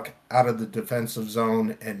the puck out of the defensive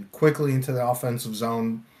zone and quickly into the offensive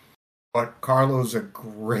zone. But Carlo's a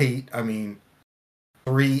great,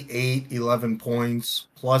 3, 8, 11 points,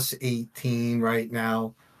 plus 18 right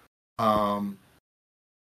now. Yeah,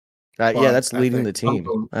 that's leading the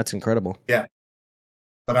team. That's incredible. Yeah.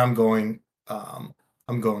 But I'm going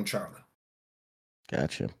Charlie.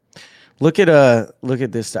 Gotcha. Look at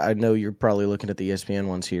this. I know you're probably looking at the ESPN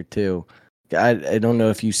ones here too. I don't know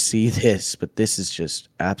if you see this, but this is just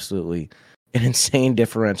absolutely an insane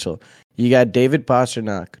differential. You got David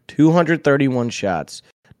Pastrnak, 231 shots.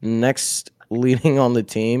 Next leading on the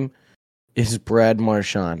team is Brad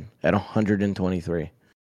Marchand at 123.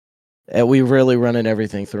 And we really running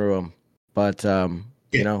everything through him, but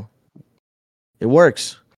it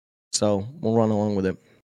works. So we'll run along with it.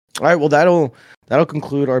 All right, well that'll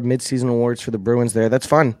conclude our midseason awards for the Bruins. There, that's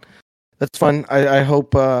fun. That's fun. I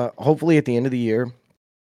hope, hopefully, at the end of the year,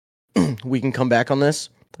 we can come back on this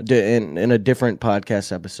in a different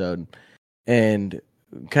podcast episode and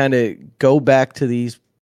kind of go back to these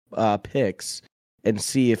picks and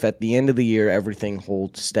see if at the end of the year everything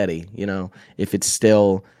holds steady. If it's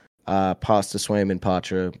still Pasta, Swayman,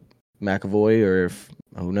 Patra, McAvoy, or if,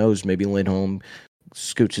 who knows, maybe Lindholm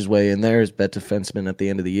scoots his way in there as bet defenseman at the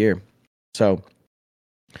end of the year. So,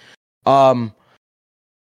 all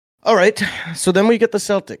right. So then we get the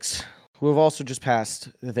Celtics, who have also just passed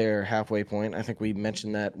their halfway point. I think we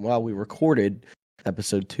mentioned that while we recorded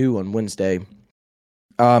episode 2 on Wednesday.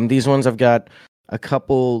 These ones I've got a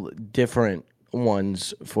couple different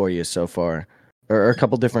ones for you so far, or a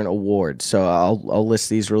couple different awards. So I'll list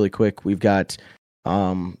these really quick. We've got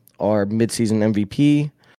our midseason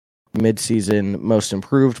MVP, midseason most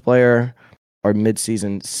improved player, our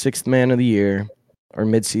midseason sixth man of the year, our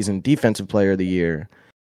midseason defensive player of the year,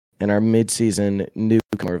 and our midseason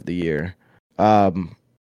newcomer of the year. I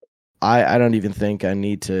don't even think I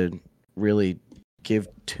need to really give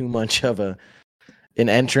too much of an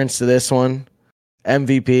entrance to this one.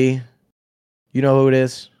 MVP, you know who it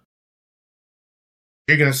is?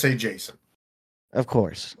 You're gonna say Jason. Of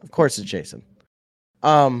course it's Jason.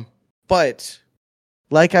 But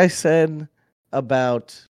like I said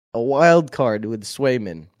about a wild card with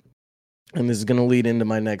Swayman, and this is going to lead into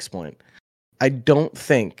my next point. I don't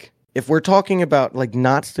think, if we're talking about, like,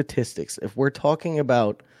 not statistics, if we're talking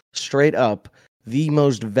about straight up the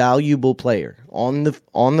most valuable player on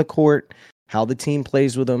the court, how the team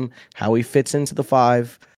plays with him, how he fits into the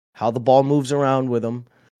five, how the ball moves around with him,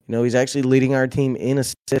 he's actually leading our team in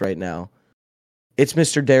assists right now. It's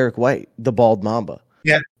Mr. Derek White, the bald mamba.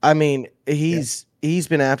 Yeah. I mean, he's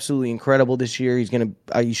been absolutely incredible this year.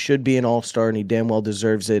 He should be an all-star, and he damn well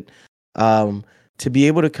deserves it. To be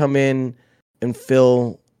able to come in and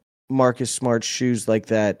fill Marcus Smart's shoes like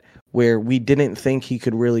that, where we didn't think he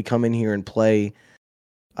could really come in here and play,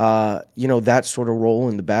 that sort of role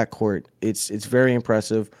in the backcourt, it's very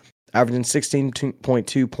impressive. Averaging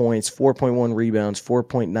 16.2 points, 4.1 rebounds,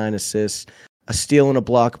 4.9 assists, a steal and a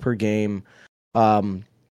block per game.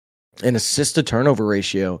 An assist to turnover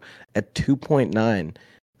ratio at 2.9.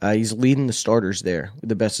 He's leading the starters there with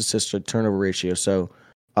the best assist to turnover ratio. So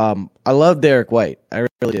I love Derek White. I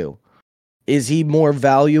really do. Is he more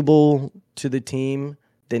valuable to the team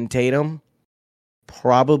than Tatum?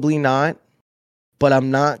 Probably not. But I'm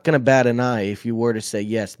not going to bat an eye if you were to say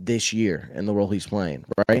yes this year in the role he's playing,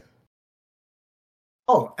 right?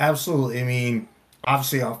 Oh, absolutely. I mean,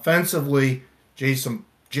 obviously, offensively, Jason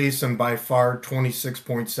by far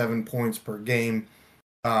 26.7 points per game.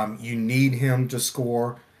 You need him to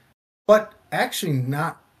score, but actually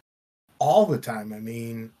not all the time. I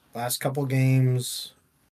mean, last couple games,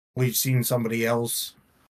 we've seen somebody else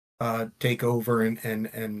take over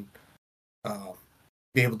and uh,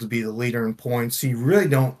 be able to be the leader in points. So you really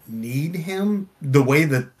don't need him the way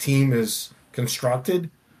the team is constructed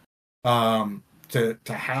to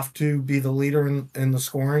have to be the leader in the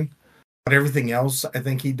scoring. But everything else, I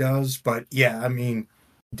think he does. But yeah, I mean,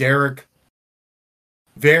 Derek,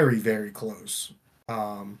 very, very close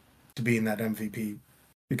to being that MVP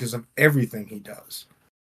because of everything he does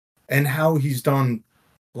and how he's done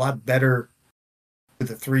a lot better with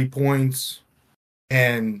the 3 points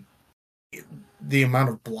and the amount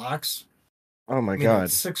of blocks. Oh my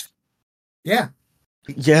God. Six. Yeah.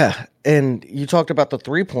 Yeah. And you talked about the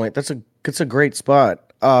 3-point. That's a great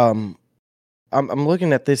spot. I'm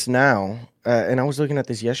looking at this now, and I was looking at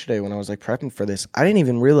this yesterday when I was like prepping for this. I didn't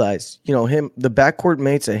even realize, the backcourt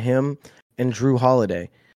mates of him and Drew Holiday.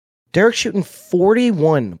 Derek's shooting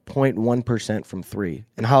 41.1% from 3,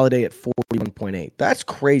 and Holiday at 41.8. That's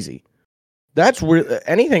crazy. That's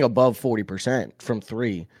anything above 40% from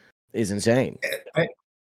 3 is insane.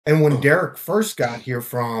 And when Derek first got here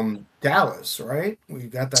from Dallas, right? We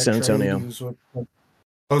got that San Antonio.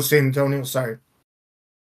 San Antonio, sorry.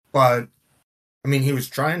 But I mean, he was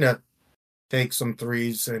trying to take some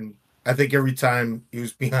threes, and I think every time he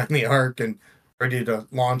was behind the arc and ready to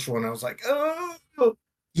launch one, I was like, oh,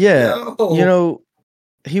 yeah. no.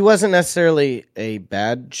 He wasn't necessarily a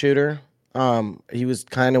bad shooter. He was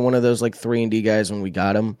kind of one of those like 3-and-D guys when we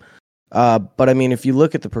got him. But I mean, if you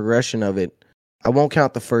look at the progression of it, I won't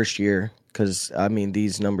count the first year because I mean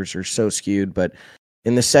these numbers are so skewed. But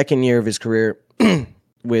in the second year of his career,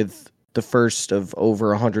 with the first of over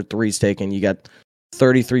 100 threes taken, you got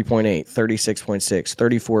 33.8, 36.6,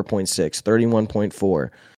 34.6,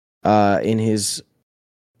 31.4. In his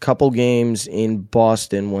couple games in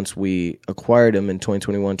Boston, once we acquired him in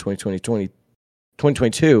 2021,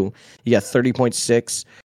 2022, you got 30.6.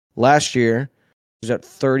 Last year, he was at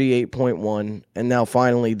 38.1. And now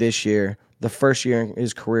finally this year, the first year in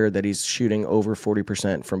his career that he's shooting over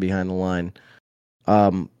 40% from behind the line. I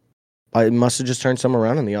must have just turned some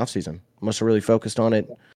around in the offseason. Must have really focused on it,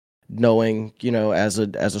 knowing, as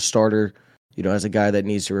a starter, as a guy that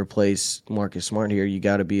needs to replace Marcus Smart here, you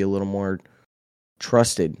got to be a little more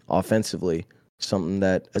trusted offensively. Something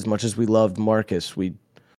that, as much as we loved Marcus, we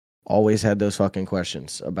always had those fucking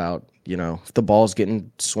questions about, if the ball's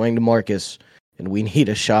getting swung to Marcus and we need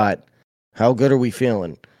a shot, how good are we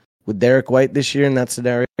feeling? With Derek White this year in that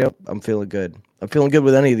scenario, I'm feeling good. I'm feeling good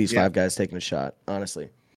with any of these 5 guys taking a shot,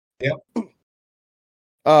 honestly. Yep.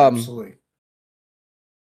 Absolutely.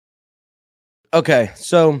 Okay,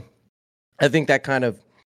 so I think that kind of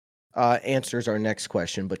answers our next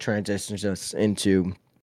question, but transitions us into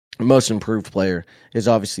most improved player is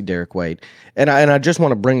obviously Derek White. And I just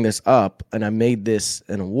want to bring this up, and I made this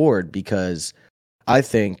an award because I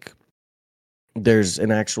think there's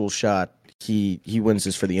an actual shot he wins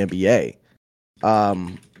this for the NBA.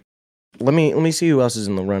 Let me see who else is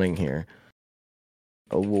in the running here.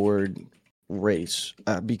 Award race,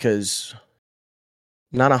 because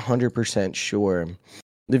not 100% sure.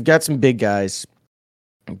 They've got some big guys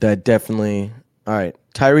that definitely. All right,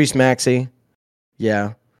 Tyrese Maxey,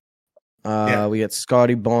 yeah. We got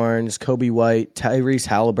Scotty Barnes, Kobe White, Tyrese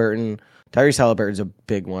Halliburton. Tyrese Halliburton's a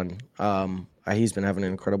big one. He's been having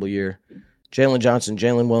an incredible year. Jalen Johnson,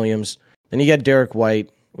 Jalen Williams. Then you got Derek White.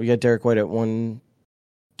 We got Derek White at 1,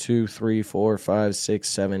 2, 3, 4, 5, 6,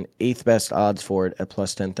 7, 8th best odds for it at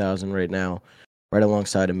plus 10,000 right now, right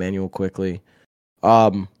alongside Emmanuel Quickly.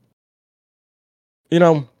 I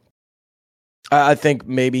think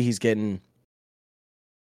maybe he's getting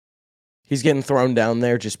thrown down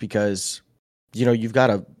there just because, you've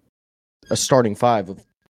got a starting 5 of,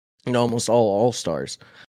 almost all stars.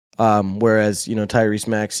 Whereas, Tyrese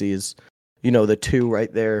Maxey is, the 2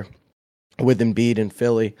 right there with Embiid and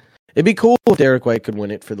Philly. It'd be cool if Derek White could win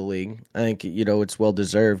it for the league. I think, it's well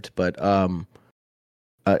deserved, but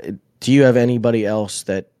do you have anybody else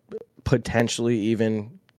that potentially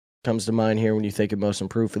even comes to mind here when you think of most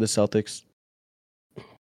improved for the Celtics?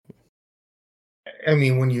 I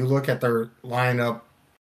mean, when you look at their lineup,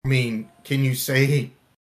 I mean, can you say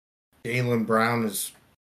Jaylen Brown has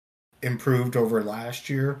improved over last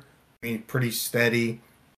year? I mean, pretty steady.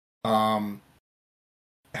 Um,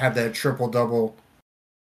 had that triple double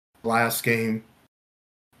last game,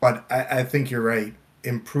 but I think you're right.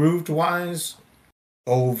 Improved wise,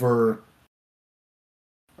 over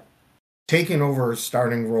taking over a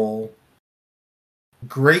starting role,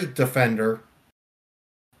 great defender,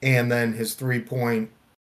 and then his 3-point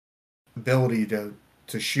ability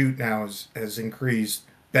to shoot now has increased.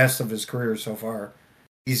 Best of his career so far.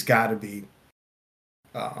 He's got to be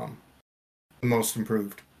the most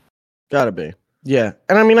improved. Gotta be. Yeah.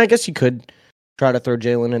 And I mean, I guess you could try to throw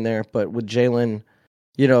Jalen in there, but with Jalen,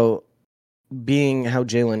 you know, being how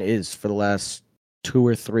Jalen is for the last 2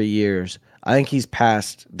 or 3 years, I think he's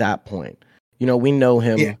past that point. You know, we know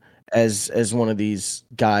him as one of these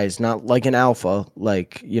guys, not like an alpha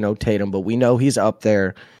like, you know, Tatum, but we know he's up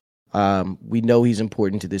there. We know he's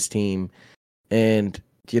important to this team. And,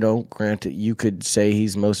 you know, granted, you could say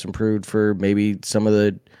he's most improved for maybe some of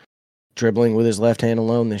the dribbling with his left hand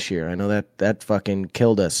alone this year. I know that fucking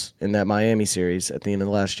killed us in that Miami series at the end of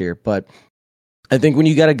last year. But I think when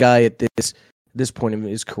you got a guy at this point in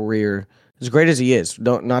his career, as great as he is,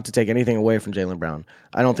 not to take anything away from Jaylen Brown,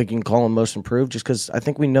 I don't think you can call him most improved just because I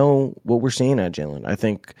think we know what we're seeing at Jaylen. I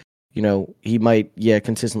think, you know, he might,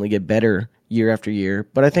 consistently get better year after year,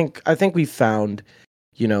 but I think we found,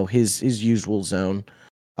 you know, his usual zone.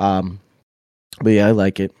 But yeah, I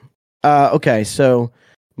like it. Okay, so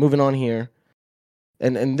moving on here.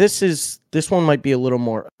 And this one might be a little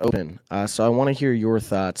more open. So I want to hear your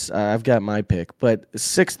thoughts. I've got my pick, but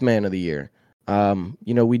sixth man of the year.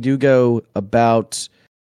 You know, we do go about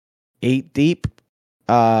 8 deep.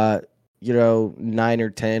 You know, 9 or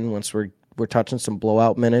 10 once we're touching some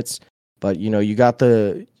blowout minutes. But you know, you got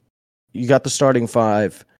the starting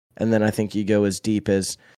 5, and then I think you go as deep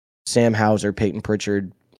as Sam Hauser, Peyton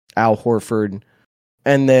Pritchard, Al Horford,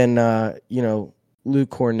 and then you know, Luke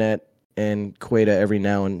Cornett and Queta every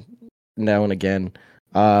now and again.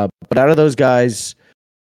 But out of those guys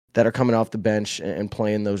that are coming off the bench and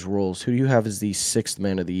playing those roles, who do you have as the sixth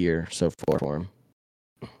man of the year so far for him?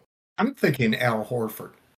 I'm thinking Al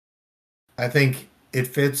Horford. I think it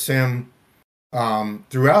fits him.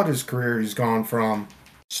 Throughout his career, he's gone from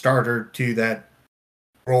starter to that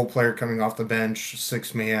role player coming off the bench,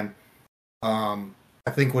 sixth man. I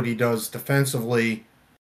think what he does defensively,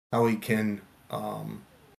 how he can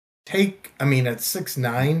take, I mean, at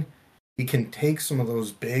 6'9", he can take some of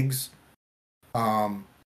those bigs,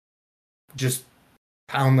 just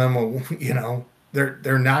pound them, you know,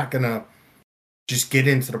 they're not going to just get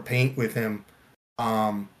into the paint with him.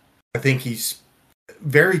 I think he's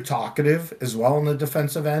very talkative as well on the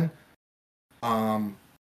defensive end. And,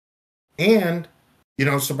 you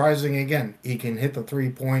know, surprising again, he can hit the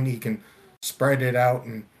 3-point, he can spread it out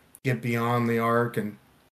and get beyond the arc and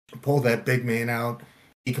pull that big man out.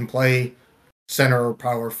 He can play center or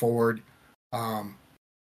power forward. Yeah,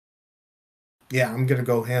 I'm going to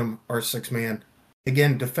go him or six man.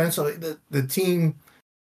 Again, defensively, the team,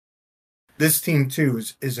 this team too,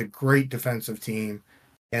 is a great defensive team.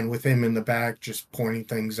 And with him in the back, just pointing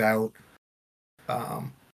things out,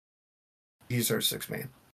 he's our six man.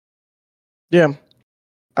 Yeah,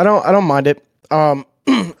 I don't mind it. I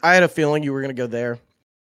had a feeling you were going to go there.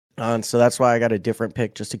 So that's why I got a different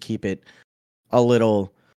pick just to keep it a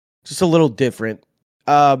little different.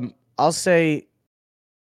 I'll say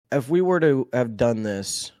if we were to have done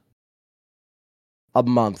this a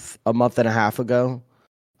month and a half ago,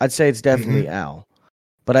 I'd say it's definitely Al.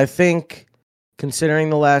 But I think considering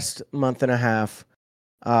the last month and a half,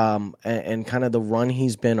 and kind of the run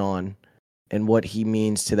he's been on and what he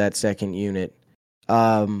means to that second unit,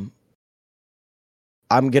 I'm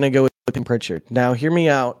going to go with Peyton Pritchard. Now, hear me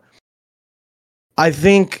out. I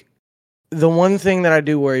think the one thing that I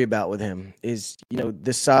do worry about with him is, you know,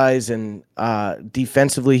 the size, and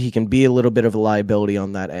defensively he can be a little bit of a liability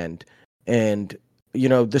on that end. And, you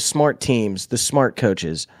know, the smart teams, the smart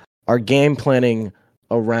coaches are game planning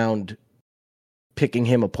around picking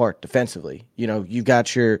him apart defensively. You know, you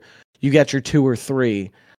got your 2 or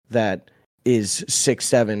 3 that is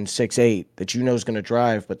 6'7", 6'8", that you know is going to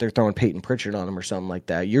drive, but they're throwing Peyton Pritchard on him or something like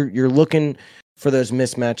that. You're looking for those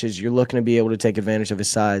mismatches. You're looking to be able to take advantage of his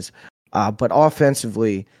size. But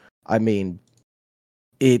offensively, I mean,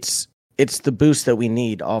 it's the boost that we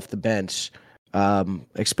need off the bench,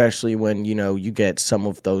 especially when, you know, you get some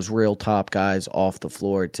of those real top guys off the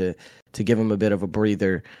floor to give him a bit of a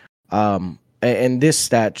breather. And this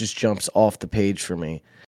stat just jumps off the page for me.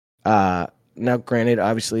 Now, granted,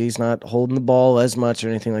 obviously he's not holding the ball as much or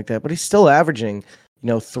anything like that, but he's still averaging,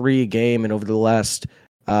 3 a game. And over the last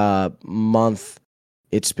month,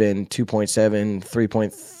 it's been 2.7,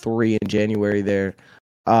 3.3 in January there.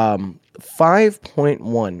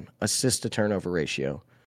 5.1 assist to turnover ratio,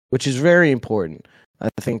 which is very important. I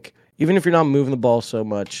think even if you're not moving the ball so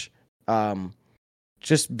much,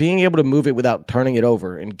 just being able to move it without turning it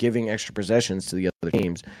over and giving extra possessions to the other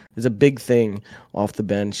teams is a big thing off the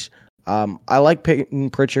bench. I like Peyton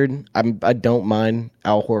Pritchard. I don't mind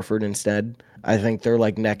Al Horford instead. I think they're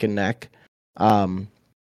like neck and neck.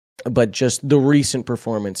 But just the recent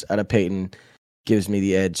performance out of Peyton gives me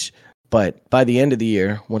the edge. But by the end of the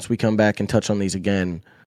year, once we come back and touch on these again,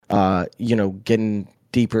 getting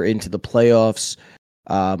deeper into the playoffs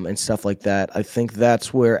and stuff like that, I think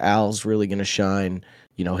that's where Al's really going to shine.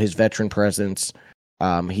 His veteran presence.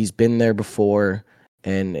 He's been there before,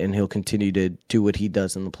 and he'll continue to do what he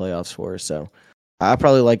does in the playoffs for us. So I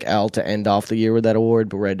probably like Al to end off the year with that award,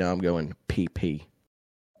 but right now I'm going PP.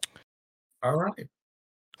 All right.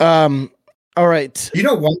 All right.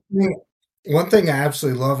 One thing I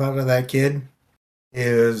absolutely love out of that kid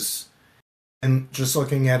is, and just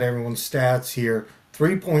looking at everyone's stats here,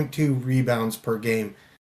 3.2 rebounds per game.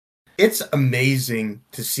 It's amazing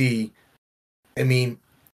to see. I mean,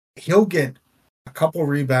 he'll get a couple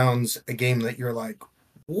rebounds a game that you're like,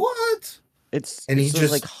 what? It's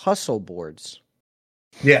just like hustle boards.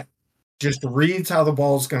 Yeah. Just reads how the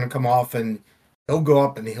ball's going to come off, and he'll go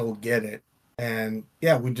up and he'll get it. And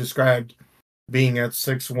yeah, we described being at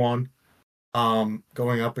 6'1",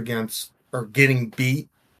 going up against or getting beat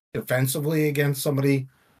defensively against somebody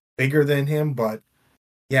bigger than him. But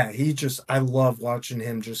yeah, I love watching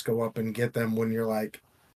him just go up and get them when you're like,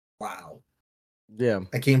 wow. Yeah.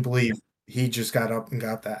 I can't believe he just got up and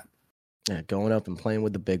got that. Yeah, going up and playing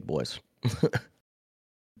with the big boys.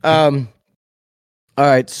 All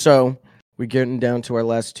right, so we're getting down to our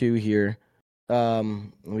last two here.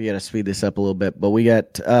 We got to speed this up a little bit, but we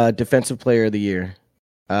got Defensive Player of the Year.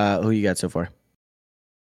 Who you got so far?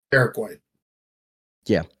 Derek White.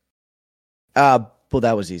 Yeah. Well,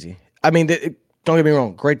 that was easy. I mean, don't get me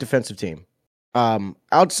wrong, great defensive team.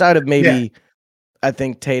 Outside of maybe, I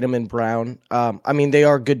think Tatum and Brown. I mean, they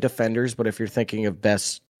are good defenders, but if you're thinking of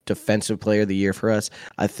best Defensive Player of the Year for us,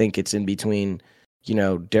 I think it's in between,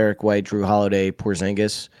 Derek White, Drew Holiday,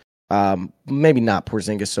 Porzingis. Maybe not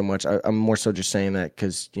Porzingis so much. I'm more so just saying that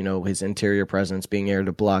because, his interior presence, being able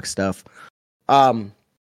to block stuff.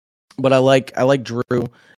 But I like Drew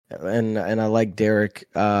and I like Derek.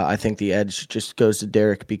 I think the edge just goes to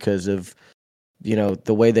Derek because of, the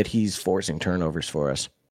way that he's forcing turnovers for us.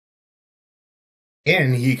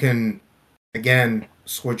 And he can, again,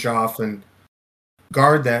 switch off and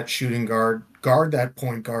guard that shooting guard that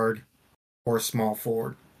point guard or small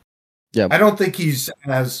forward. Yeah. I don't think he's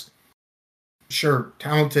as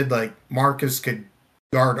talented like Marcus could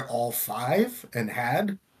guard all five and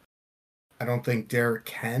had. I don't think Derek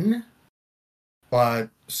can. But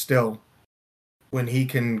still, when he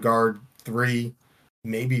can guard 3,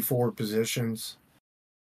 maybe 4 positions.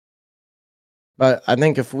 But I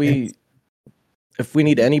think if we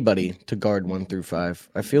need anybody to guard 1 through 5,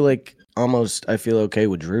 I feel okay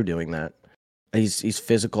with Drew doing that. He's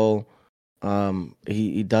physical.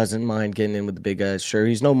 He doesn't mind getting in with the big guys. Sure,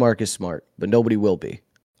 he's no Marcus Smart, but nobody will be.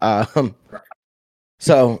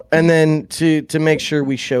 So, and then to make sure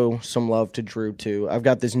we show some love to Drew too, I've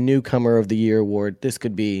got this Newcomer of the Year award. This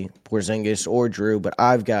could be Porzingis or Drew, but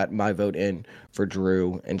I've got my vote in for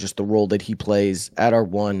Drew and just the role that he plays at our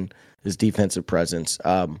 1, his defensive presence.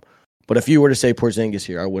 But if you were to say Porzingis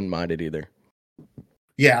here, I wouldn't mind it either.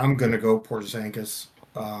 Yeah, I'm going to go Porzingis.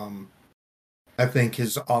 I think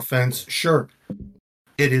his offense,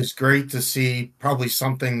 it is great to see, probably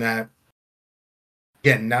something that,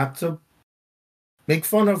 again, not to make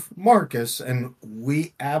fun of Marcus, and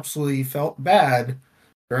we absolutely felt bad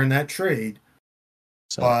during that trade,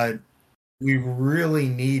 but we really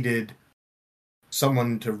needed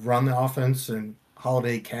someone to run the offense, and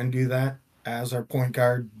Holiday can do that as our point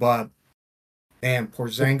guard, but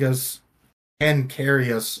Porzingis can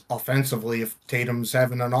carry us offensively if Tatum's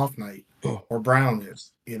having an off night or Brown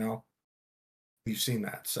is, we've seen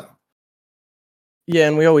that. So yeah,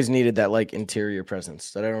 and we always needed that like interior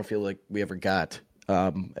presence that I don't feel like we ever got.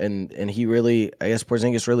 And he really, I guess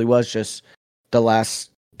Porzingis really was just the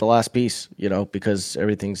last piece, because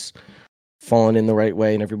everything's falling in the right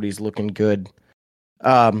way and everybody's looking good.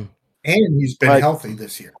 And he's been healthy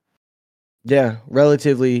this year. Yeah,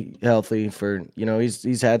 relatively healthy for,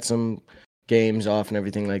 he's had some games off and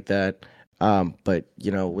everything like that. But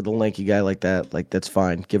with a lanky guy like that, like that's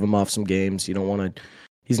fine. Give him off some games. You don't want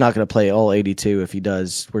he's not going to play all 82. If he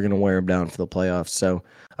does, we're going to wear him down for the playoffs. So,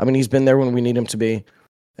 I mean, he's been there when we need him to be.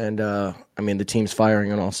 And, I mean, the team's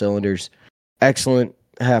firing on all cylinders. Excellent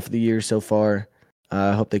half of the year so far.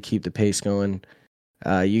 I hope they keep the pace going.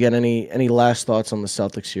 You got any last thoughts on the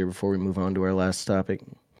Celtics here before we move on to our last topic?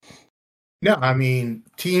 No, I mean,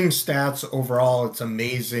 team stats overall, it's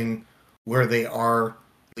amazing where they are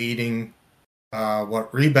leading.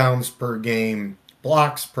 What rebounds per game,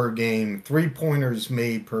 blocks per game, 3-pointers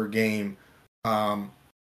made per game.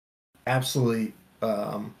 Absolutely,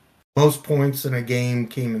 most points in a game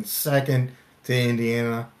came in second to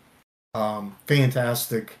Indiana.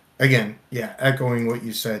 Fantastic. Again, yeah, echoing what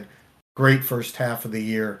you said. Great first half of the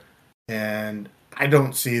year, and I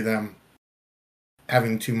don't see them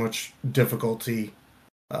having too much difficulty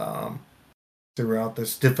throughout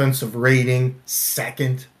this. Defensive rating,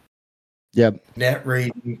 second. Yep. Net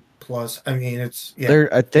rating plus. I mean, it's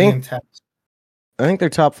I think fantastic. I think they're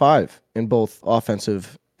top 5 in both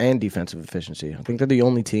offensive and defensive efficiency. I think they're the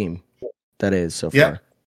only team that is so far.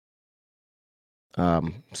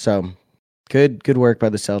 So good work by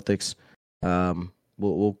the Celtics.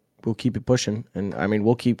 We'll keep it pushing, and I mean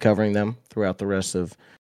we'll keep covering them throughout the rest of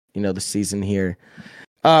the season here.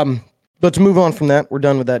 But to move on from that, we're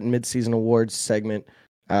done with that mid-season awards segment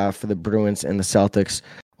for the Bruins and the Celtics.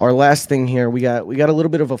 Our last thing here, we got a little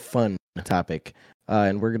bit of a fun topic,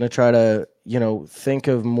 and we're gonna try to think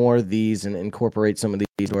of more of these and incorporate some of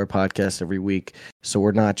these to our podcast every week. So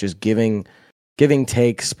we're not just giving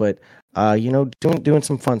takes, but doing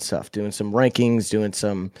some fun stuff, doing some rankings, doing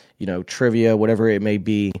some trivia, whatever it may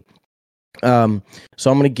be. So I'm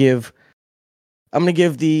gonna give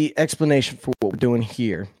the explanation for what we're doing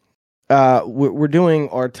here. We're doing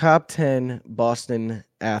our top 10 Boston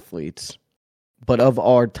athletes, but of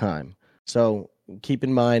our time. So keep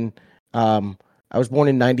in mind, I was born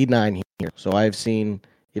in '99 here, so I've seen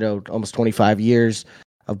almost 25 years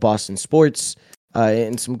of Boston sports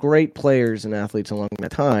and some great players and athletes along that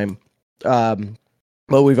time.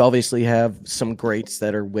 But we've obviously have some greats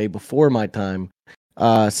that are way before my time.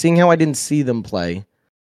 Seeing how I didn't see them play,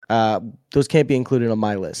 those can't be included on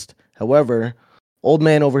my list. However, Old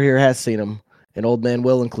Man over here has seen them, and Old Man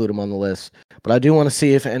will include them on the list. But I do want to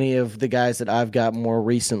see if any of the guys that I've got more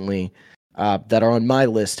recently that are on my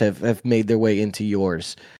list have made their way into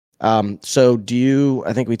yours. So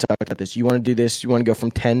I think we talked about this. You want to do this? You want to go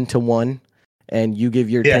from 10 to 1, and you give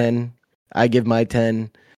your 10, I give my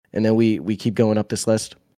 10, and then we keep going up this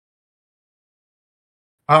list?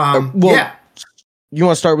 Yeah. You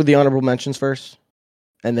want to start with the honorable mentions first,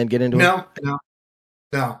 and then get into it?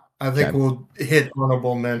 No. I think we'll hit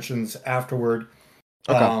honorable mentions afterward.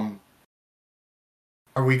 Okay.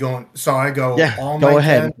 Are we going? So I go. Yeah. All go my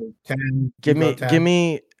ahead. 10, give me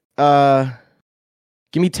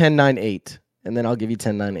 10, 9, 8, and then I'll give you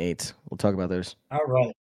 10, 9, 8. We'll talk about those. All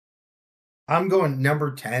right. I'm going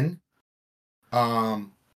number 10.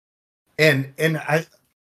 And I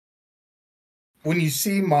when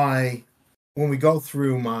we go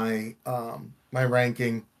through my my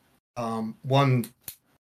ranking, one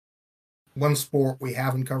sport we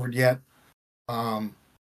haven't covered yet will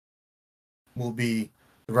be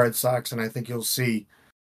the Red Sox, and I think you'll see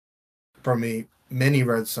from me many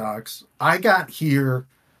Red Sox. I got to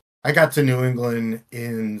New England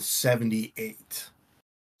in 78.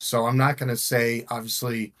 So I'm not going to say,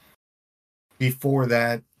 obviously, before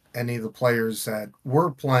that, any of the players that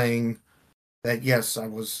were playing that, yes, I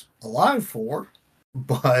was alive for,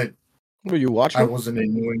 but were you watching? I wasn't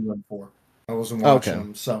in New England for. I wasn't watching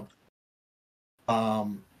them. So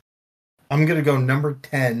I'm going to go number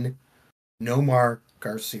 10, Nomar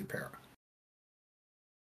Garciaparra.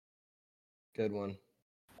 Good one.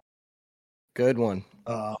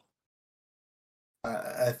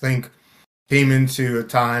 I think came into a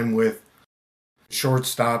time with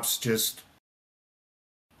shortstops just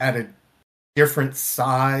at a different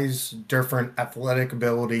size, different athletic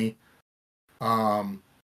ability.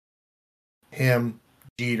 Him,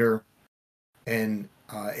 Jeter, and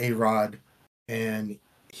A-Rod, and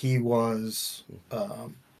he was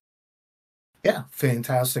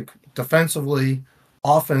fantastic defensively,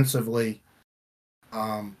 offensively.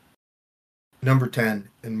 Number 10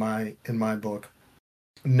 in my book.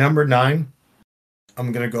 Number 9,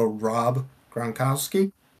 I'm gonna go Rob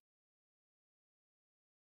Gronkowski.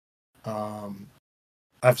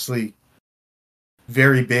 Obviously,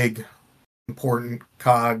 very big, important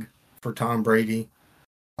cog for Tom Brady.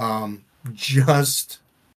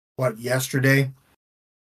 Yesterday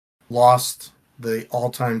lost the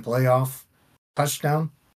all-time playoff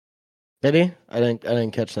touchdown. Did he? I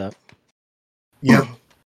didn't catch that. Yep.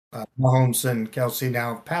 Mahomes and Kelsey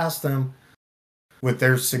now passed them. with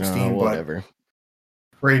their 16, but whatever.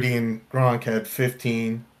 Brady and Gronk had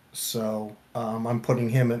 15. So I'm putting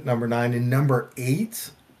him at number 9. And number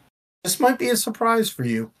 8, this might be a surprise for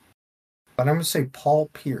you, but I'm going to say Paul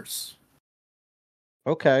Pierce.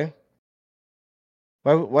 Okay.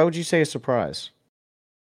 Why would you say a surprise?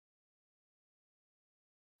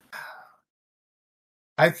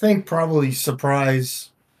 I think probably surprise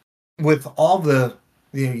with all the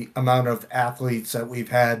amount of athletes that we've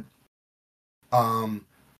had. I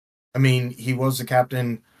mean, he was the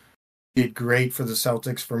captain, did great for the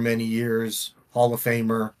Celtics for many years, Hall of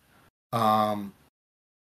Famer. I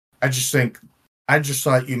just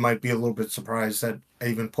thought you might be a little bit surprised that I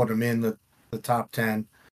even put him in the top 10.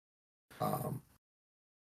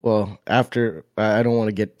 Well, after I don't want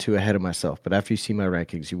to get too ahead of myself, but after you see my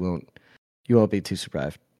rankings, you won't be too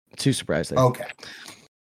surprised. There. Okay.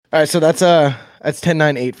 All right, so that's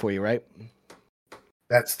 10-9-8 for you, right?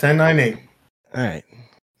 That's 10-9-8. All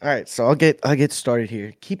right. So I'll get started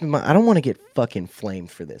here. Keep in mind, I don't want to get fucking flamed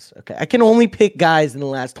for this. Okay, I can only pick guys in the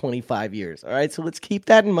last 25 years. All right, so let's keep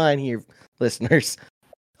that in mind here, listeners.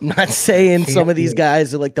 I'm not saying some of these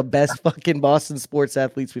guys are like the best fucking Boston sports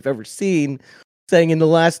athletes we've ever seen. I'm saying in the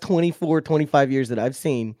last 24, 25 years that I've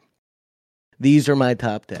seen, these are my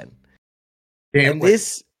top 10.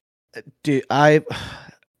 This, dude,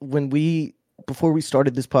 before we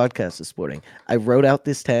started this podcast this morning, I wrote out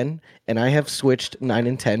this 10, and I have switched 9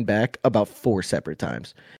 and 10 back about 4 separate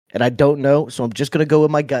times. And I don't know, so I'm just going to go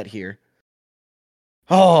with my gut here.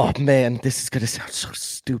 Oh, man, this is going to sound so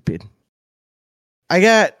stupid. I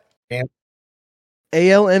got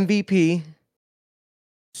AL MVP,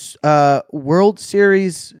 World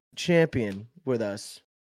Series champion with us,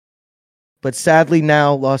 but sadly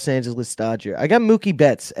now Los Angeles Dodger. I got Mookie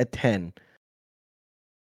Betts at 10.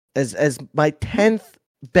 As my 10th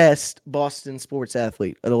best Boston sports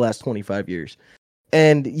athlete of the last 25 years.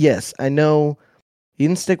 And yes, I know he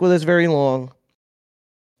didn't stick with us very long.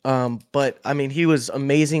 But I mean, he was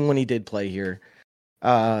amazing when he did play here.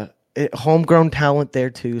 Homegrown talent there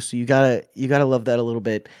too, so you gotta love that a little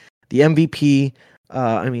bit. The MVP,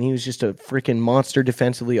 I mean, he was just a freaking monster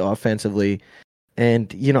defensively, offensively.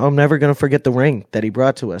 And I'm never gonna forget the ring that he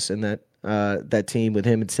brought to us and that team with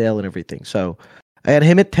him and Sale and everything. So I had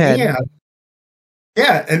him at 10.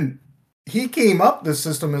 Yeah, and he came up the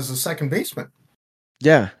system as a second baseman.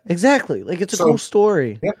 Yeah, exactly. Like, it's a cool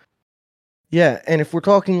story. Yeah. Yeah, and if we're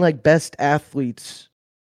talking like best athletes,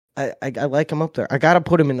 I like him up there. I gotta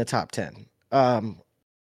put him in the top 10. I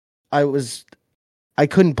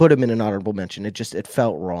couldn't put him in an honorable mention. It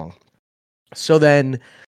felt wrong. So then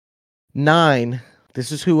 9,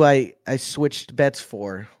 this is who I switched bets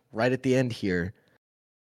for right at the end here.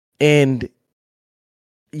 And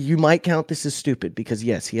you might count this as stupid because,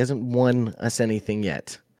 yes, he hasn't won us anything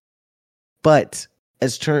yet. But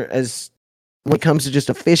as when it comes to just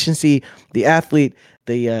efficiency, the athlete,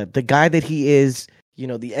 the guy that he is,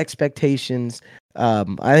 the expectations,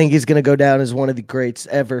 I think he's going to go down as one of the greats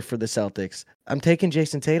ever for the Celtics. I'm taking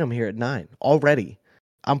Jason Tatum here at 9 already.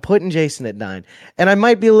 I'm putting Jason at 9. And I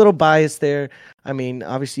might be a little biased there. I mean,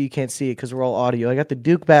 obviously you can't see it because we're all audio. I got the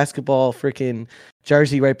Duke basketball freaking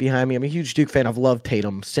jersey right behind me. I'm a huge Duke fan. I've loved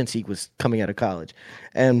Tatum since he was coming out of college.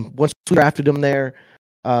 And once we drafted him there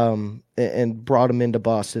and brought him into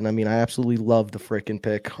Boston, I mean, I absolutely love the freaking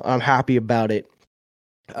pick. I'm happy about it.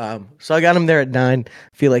 So I got him there at 9.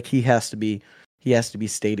 I feel like he has to be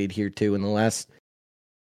stated here too. In the last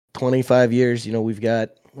 25 years, we've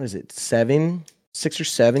got, 6 or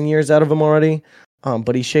 7 years out of him already.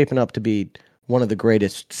 But he's shaping up to be one of the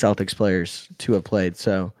greatest Celtics players to have played.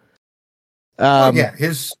 So,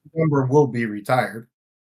 his number will be retired.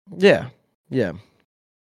 Yeah.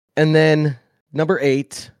 And then number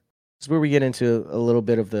 8 is where we get into a little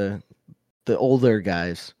bit of the older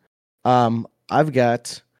guys. I've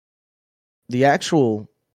got the actual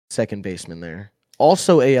second baseman there.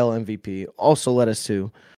 Also AL MVP. Also led us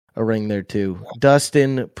to a ring there too.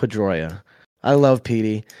 Dustin Pedroia. I love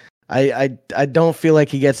Petey. I don't feel like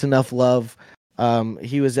he gets enough love.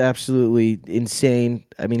 He was absolutely insane.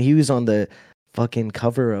 I mean, he was on the fucking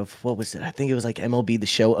cover of, what was it? I think it was like MLB The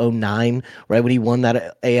Show 09, right when he won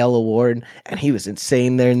that AL award, and he was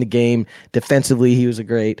insane there in the game. Defensively, he was a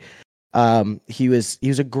great. He was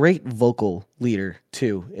a great vocal leader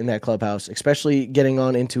too in that clubhouse, especially getting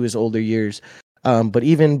on into his older years. But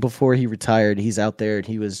even before he retired, he's out there and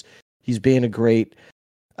he's being a great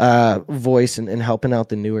voice and helping out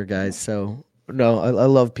the newer guys. So no, I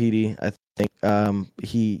love Petey. I think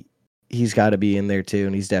he's got to be in there too,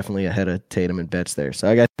 and he's definitely ahead of Tatum and Betts there. So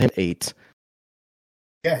I got him 8.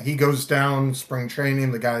 Yeah, he goes down spring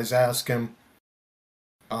training. The guys ask him,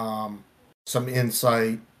 some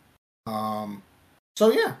insight.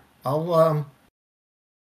 So yeah, I'll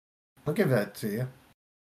give that to you.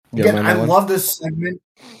 Again, I love this segment.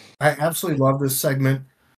 I absolutely love this segment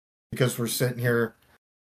because we're sitting here.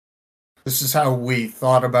 This is how we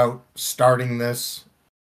thought about starting this.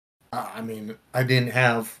 I mean, I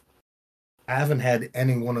haven't had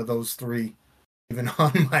any one of those three even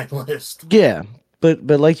on my list. Yeah, but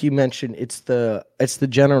like you mentioned, it's the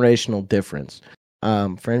generational difference.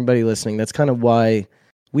 For anybody listening, that's kind of why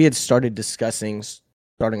we had started discussing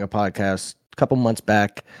starting a podcast a couple months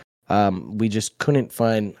back. We just couldn't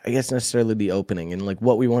find, I guess, necessarily the opening and like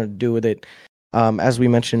what we wanted to do with it. As we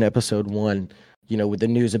mentioned in episode 1, with the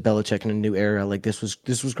news of Belichick in a new era, like this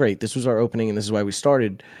was great. This was our opening, and this is why we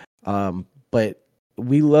started. But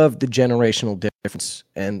we love the generational difference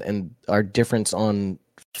and our difference on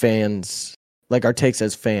fans, like our takes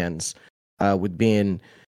as fans, with being,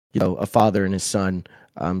 a father and his son.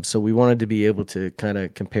 So we wanted to be able to kind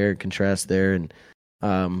of compare and contrast there and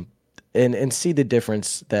see the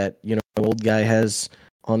difference that, an old guy has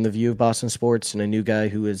on the view of Boston sports and a new guy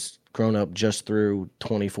who has grown up just through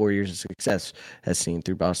 24 years of success has seen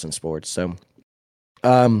through Boston sports. So,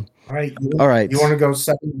 all right. All right. You want to go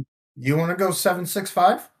 7? You want to go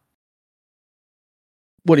 7-6-5?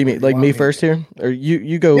 What do you mean? Like me first here? Or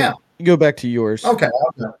you go, yeah. You go back to yours. Okay.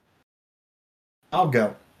 I'll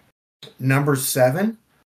go. Number 7,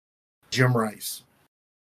 Jim Rice.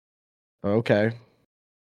 Okay.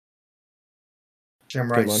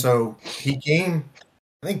 Jim Rice. So he came,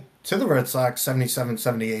 I think, to the Red Sox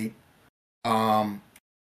 77-78.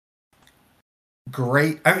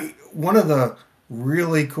 Great. I mean, one of the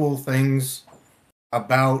really cool things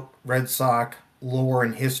about Red Sox lore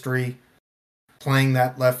and history playing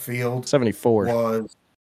that left field 74 was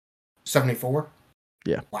 74.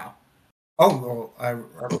 Yeah. Wow. Oh,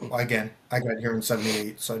 again, I got here in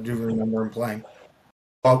 78, so I do remember him playing.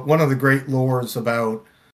 But one of the great lores about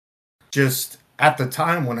just at the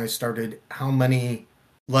time when I started, how many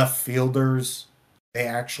left fielders they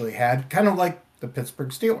actually had, kind of like the Pittsburgh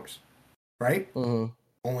Steelers, right? Mm-hmm.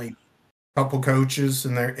 Only a couple coaches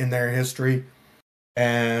in their history.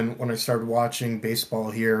 And when I started watching baseball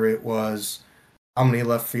here, it was how many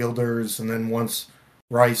left fielders, and then once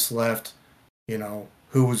Rice left,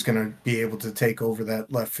 who was going to be able to take over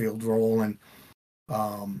that left field role, and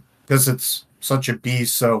because it's such a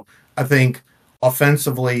beast. So I think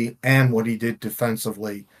offensively and what he did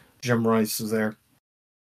defensively, Jim Rice is there.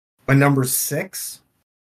 My number 6,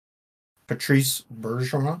 Patrice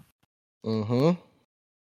Bergeron. Mm-hmm.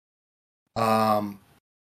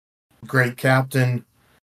 Great captain,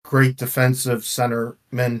 great defensive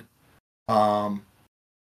centerman.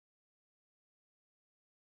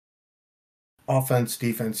 Offense,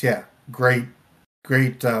 defense, yeah, great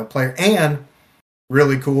player, and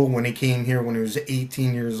really cool when he came here when he was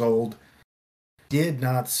 18 years old. Did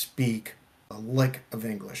not speak a lick of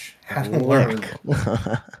English. Had to learn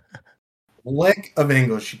lick of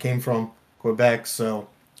English. He came from Quebec, so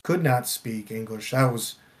could not speak English. That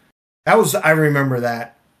was. I remember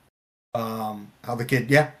that. How the kid,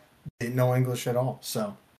 didn't know English at all,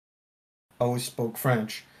 so always spoke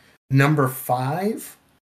French. Number 5,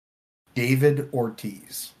 David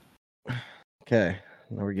Ortiz. Okay,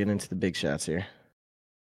 now we're getting into the big shots here.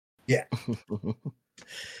 Yeah.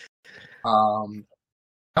 I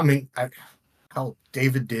mean, how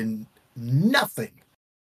David did nothing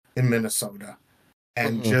in Minnesota,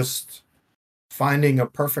 and just finding a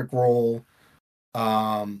perfect role.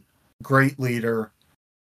 Great leader.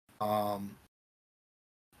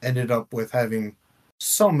 Ended up with having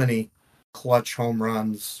so many clutch home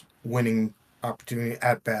runs, winning opportunity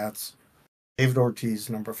at bats. David Ortiz,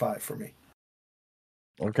 number 5 for me.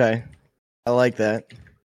 Okay, I like that.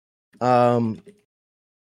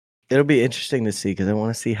 It'll be interesting to see because I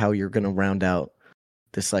want to see how you're going to round out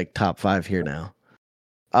this like top 5 here now.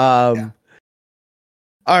 All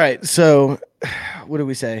right, so what do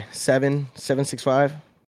we say? 7-6-5. Yes.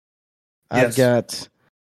 I've got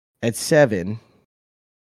at 7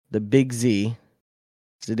 the Big Z,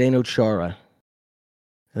 Zdeno Chara.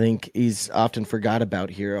 I think he's often forgot about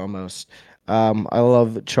here almost. I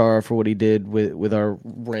love Chara for what he did with our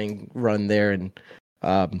ring run there, and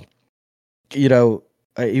he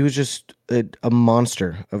was just a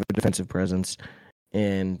monster of a defensive presence.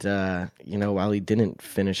 And while he didn't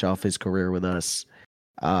finish off his career with us,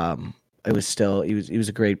 it was still he was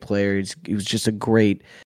a great player. He was just a great,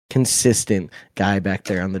 consistent guy back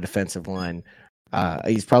there on the defensive line.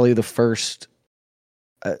 He's probably the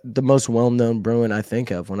most well-known Bruin I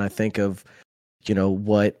think of when I think of,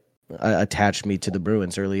 what attached me to the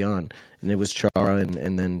Bruins early on. And it was Chara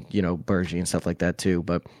and then, Bergie and stuff like that too.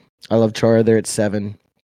 But I love Chara there at 7.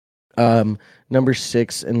 Number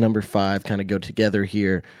 6 and number 5 kind of go together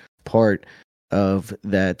here. Part of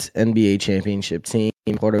that NBA championship team,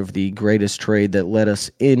 part of the greatest trade that led us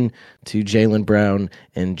into Jaylen Brown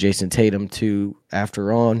and Jason Tatum to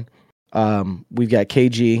after on. We've got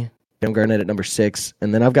KG, Kevin Garnett at number 6,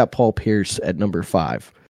 and then I've got Paul Pierce at number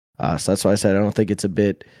 5. So that's why I said I don't think it's a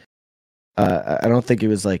bit. I don't think it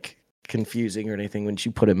was like confusing or anything when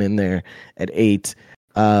you put him in there at 8.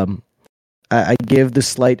 I give the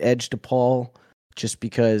slight edge to Paul just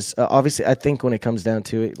because obviously I think when it comes down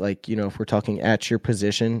to it, like, you know, if we're talking at your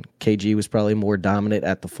position, KG was probably more dominant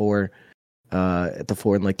at the 4,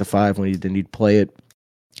 and like the 5 when he didn't need to play it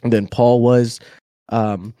than Paul was.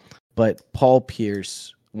 But Paul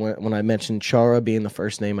Pierce, when I mentioned Chara being the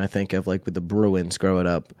first name I think of, like with the Bruins growing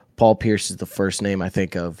up, Paul Pierce is the first name I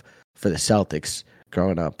think of for the Celtics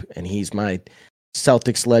growing up, and he's my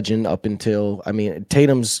Celtics legend up until, I mean,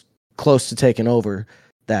 Tatum's close to taking over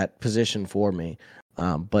that position for me,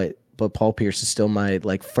 but Paul Pierce is still my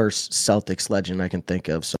like first Celtics legend I can think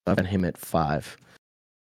of, so I've got him at 5.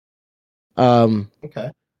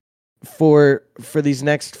 Okay. For these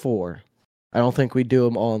next 4, I don't think we do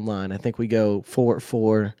them all in line. I think we go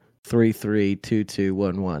 4-4, 3-3, 2-2,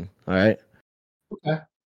 1-1. All right. Okay.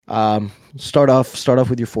 Start off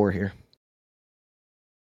with your 4 here.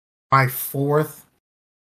 My 4th,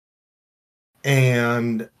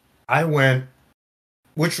 and I went,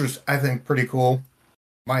 which was, I think, pretty cool.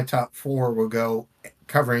 My top 4 will go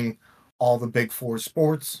covering all the big 4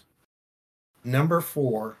 sports. Number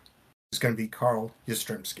 4 is going to be Carl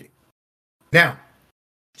Yastrzemski. Now,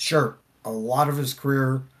 sure, a lot of his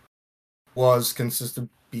career was consistent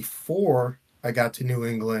before I got to New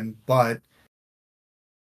England, but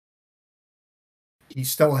he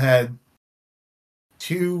still had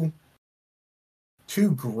two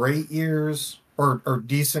great years or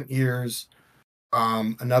decent years.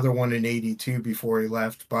 Another one in 82 before he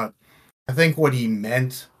left, but I think what he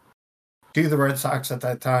meant to the Red Sox at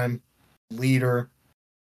that time, leader,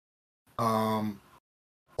 a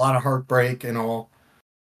lot of heartbreak and all,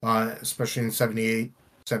 especially in 78,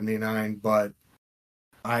 79, but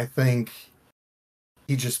I think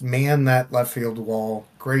he just manned that left field wall.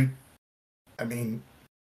 Great. I mean,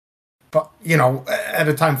 but, you know, at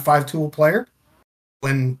a time, 5-tool player,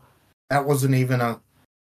 when that wasn't even a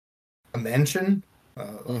mention,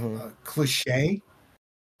 a cliche.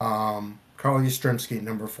 Carl Yastrzemski,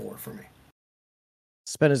 number 4 for me.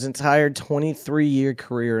 Spent his entire 23-year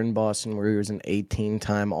career in Boston, where he was an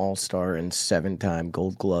 18-time All-Star and 7-time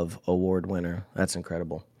Gold Glove Award winner. That's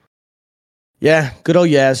incredible. Yeah, good old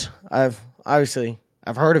Yaz. I've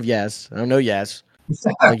heard of Yaz. I don't know Yaz.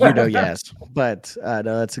 Like you know Yaz. But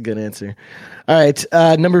no, that's a good answer. All right,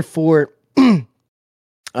 number 4.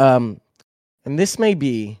 And this may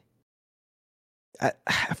be,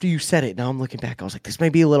 after you said it, now I'm looking back, I was like, this may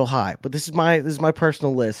be a little high, but this is my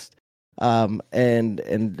personal list. And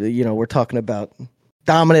you know, we're talking about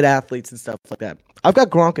dominant athletes and stuff like that. I've got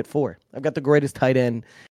Gronk at 4. I've got the greatest tight end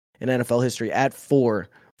in NFL history at 4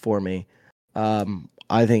 for me.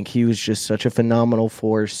 I think he was just such a phenomenal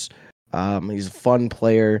force. He's a fun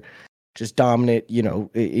player, just dominant. You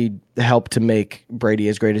know, he helped to make Brady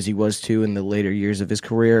as great as he was too in the later years of his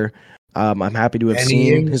career. I'm happy to have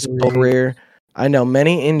seen his career. I know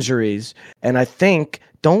many injuries, and I think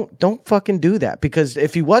don't fucking do that, because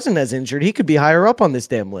if he wasn't as injured, he could be higher up on this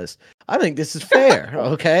damn list. I think this is fair,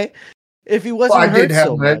 okay? If he wasn't hurt did have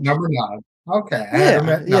so that much. number 9. Okay,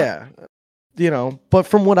 Yeah. You know, but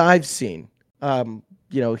from what I've seen, you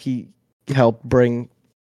know, he helped bring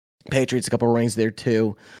Patriots a couple rings there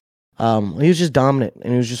too. He was just dominant,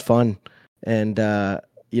 and he was just fun, and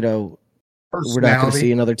you know, we're not going to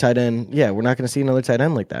see another tight end. Yeah, we're not going to see another tight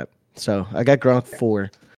end like that. So I got Gronk 4.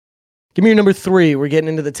 Give me your number 3. We're getting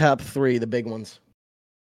into the top 3, the big ones.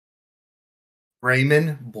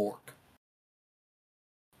 Raymond Bork,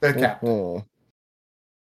 the captain. Oh.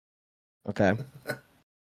 Okay.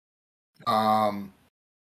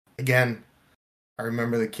 Again, I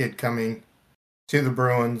remember the kid coming to the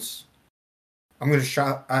Bruins. I'm going to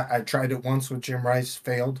shot. I tried it once with Jim Rice,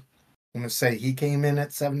 failed. I'm going to say he came in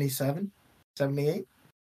at 77, 78.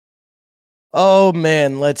 Oh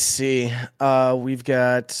man, let's see. We've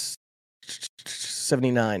got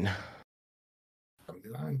 79.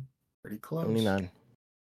 79. Pretty close. 79.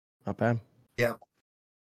 Not bad. Yeah.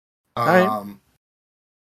 Right.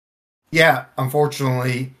 Yeah,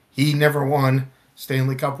 unfortunately, he never won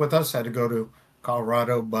Stanley Cup with us. Had to go to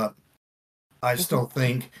Colorado, but I still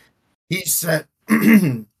think he set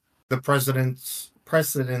the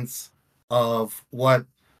precedence of what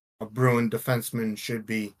a Bruin defenseman should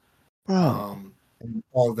be. and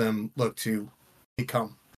all of them look to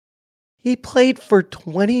become. He played for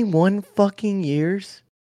 21 fucking years.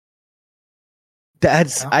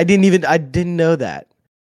 I didn't know that.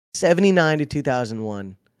 79 to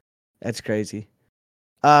 2001. That's crazy.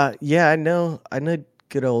 Yeah, I know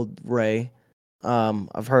good old Ray.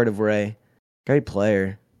 I've heard of Ray. Great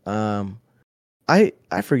player. I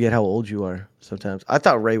forget how old you are sometimes. I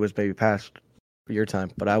thought Ray was maybe past your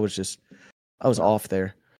time, but I was off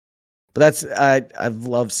there. But I've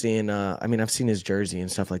loved seeing I've seen his jersey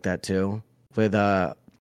and stuff like that too. With one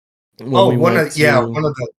of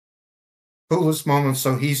the coolest moments.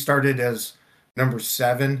 So he started as number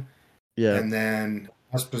 7. Yeah. And then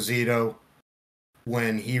Esposito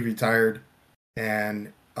when he retired,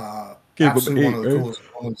 and absolutely one of the coolest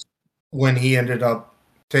moments when he ended up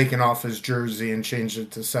taking off his jersey and changed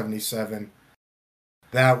it to 77.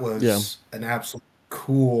 That was an absolute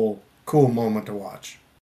cool moment to watch.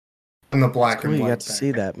 And the black and white. You got to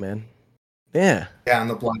see that, man. Yeah. Yeah, and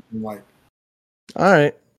the black and white. All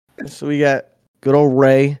right. So we got good old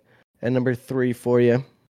Ray at number 3 for you.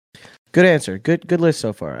 Good answer. Good list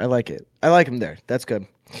so far. I like it. I like him there. That's good.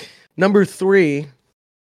 Number 3,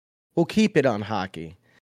 we'll keep it on hockey.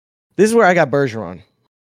 This is where I got Bergeron.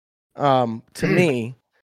 To me,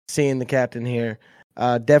 seeing the captain here,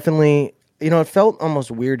 definitely, it felt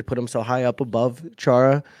almost weird to put him so high up above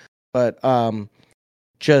Chara, but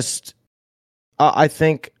I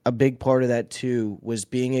think a big part of that too was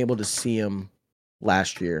being able to see him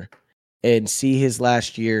last year and see his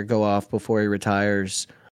last year go off before he retires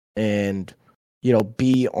and,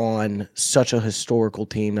 be on such a historical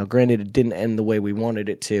team. Now, granted, it didn't end the way we wanted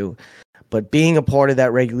it to, but being a part of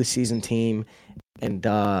that regular season team and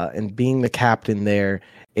being the captain there,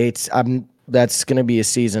 that's going to be a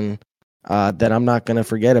season that I'm not going to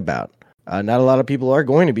forget about. Not a lot of people are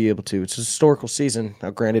going to be able to. It's a historical season. Now,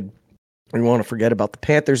 granted, we want to forget about the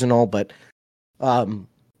Panthers and all, but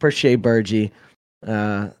appreciate Bergie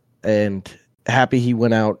and happy he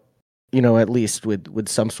went out, at least with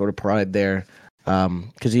some sort of pride there,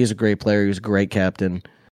 because he is a great player. He was a great captain,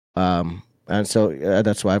 and so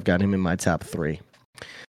that's why I've got him in my top 3.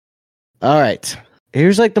 All right,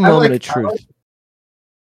 here's the moment of truth.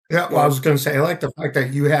 I was going to say, I like the fact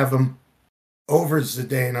that you have him over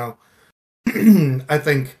Zdeno. I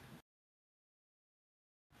think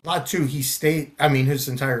a lot too. He stayed. His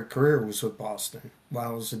entire career was with Boston,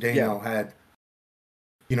 while Zdeno had,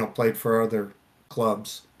 played for other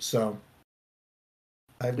clubs. So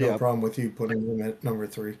I have no problem with you putting him at number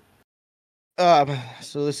 3.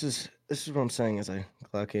 So this is what I'm saying as I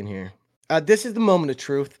clock in here. This is the moment of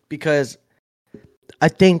truth because I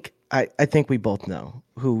think we both know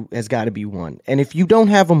who has got to be 1. And if you don't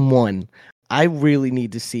have him 1, I really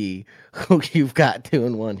need to see who you've got 2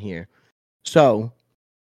 and 1 here. So,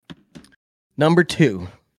 number 2.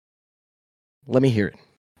 Let me hear it.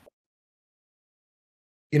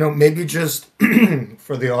 Maybe just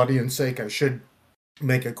for the audience sake, I should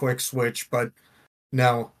make a quick switch, but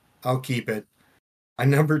no, I'll keep it. At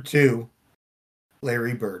number 2,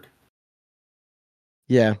 Larry Bird.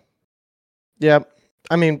 Yeah. Yep.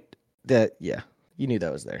 You knew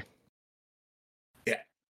that was there. Yeah.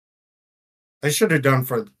 I should have done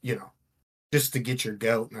for, just to get your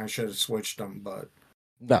goat, and I should have switched them, but...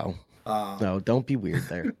 No, don't be weird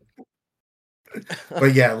there.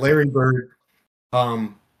 But yeah, Larry Bird,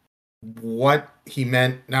 what he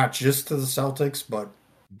meant, not just to the Celtics, but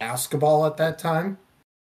basketball at that time.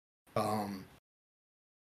 The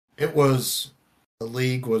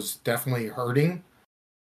league was definitely hurting.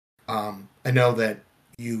 I know that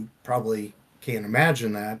you probably can't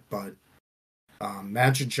imagine that, but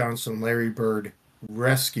Magic Johnson, Larry Bird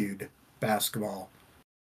rescued basketball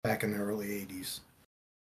back in the early 80s.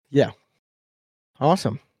 Yeah.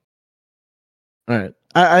 Awesome. All right.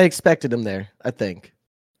 I expected him there, I think.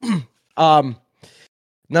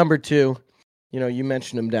 Number 2, you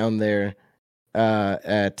mentioned him down there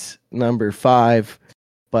at number 5,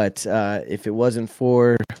 but if it wasn't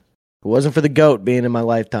for the GOAT being in my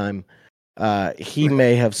lifetime, he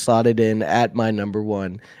may have slotted in at my number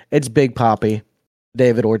 1. It's Big Papi,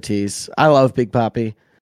 David Ortiz. I love Big Papi.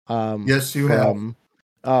 Yes, you have.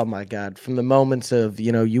 Oh my God! From the moments of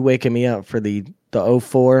you waking me up for the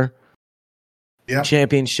 04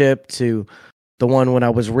 championship to the one when I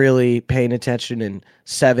was really paying attention in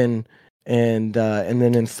 7 and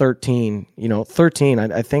then in 13. 13.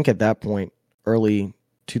 I think at that point, early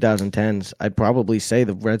 2010s, I'd probably say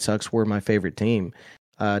the Red Sox were my favorite team.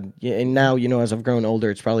 And now, as I've grown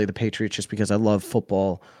older, it's probably the Patriots just because I love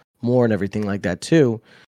football more and everything like that too.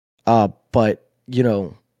 But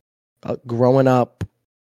growing up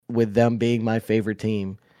with them being my favorite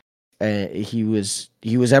team he was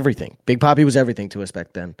everything. Big Papi was everything to us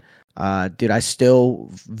back then. Dude, I still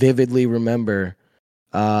vividly remember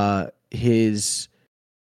his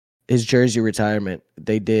jersey retirement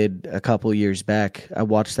they did a couple years back. I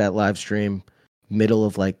watched that live stream middle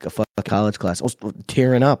of like a college class. I was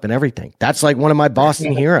tearing up and everything. That's like one of my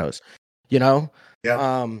Boston heroes, you know?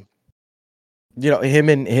 Yeah. Him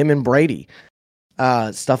and Brady,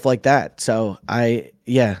 stuff like that. So that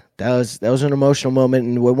was an emotional moment.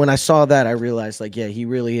 And when I saw that, I realized like, yeah, he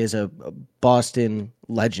really is a Boston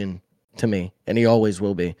legend to me, and he always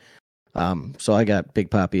will be. So I got Big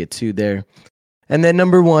Papi at 2 there. And then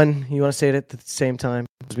number 1, you want to say it at the same time?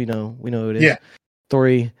 Because we know who it is. Yeah.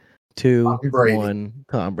 3, 2, Brady. 1.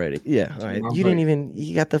 Tom Brady. Yeah. All right. Tom You Brady. didn't even.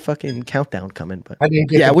 You got the fucking countdown coming, but I didn't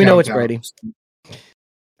get the we know it's countdown.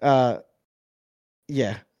 Brady.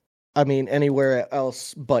 Yeah. I mean, anywhere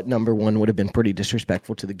else but number 1 would have been pretty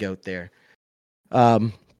disrespectful to the GOAT there.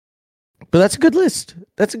 But that's a good list.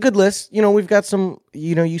 You know, we've got some.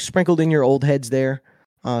 You know, you sprinkled in your old heads there,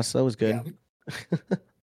 so that was good.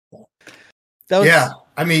 Yeah.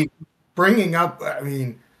 I mean, bringing up. I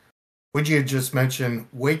mean, would you just mention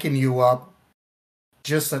waking you up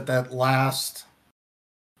just at that last?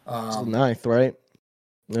 The 9th, right?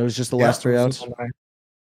 It was just the last 3 outs.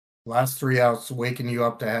 Last 3 outs, waking you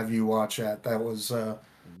up to have you watch that. That was a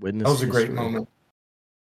great moment.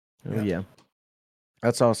 Oh yeah,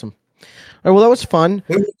 that's awesome. All right, well, that was fun.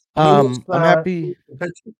 I'm happy.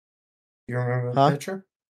 You remember the pitcher?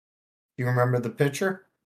 You remember the pitcher?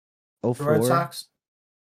 Oh, the Red Sox.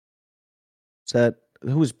 Is that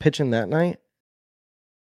who was pitching that night?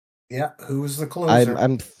 Yeah, who was the closer?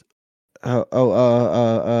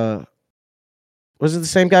 Was it the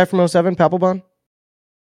same guy from 07, Papelbon?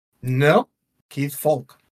 No, Keith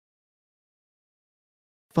Folk.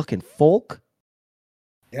 Fucking Folk?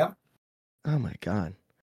 Yeah. Oh my god.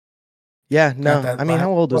 Yeah, no. I mean,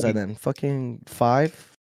 how old was I then? Fucking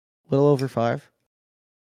 5? A little over 5?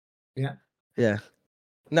 Yeah. Yeah.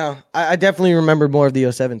 No, I definitely remember more of the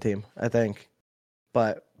 07 team, I think.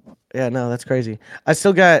 But, yeah, no, that's crazy. I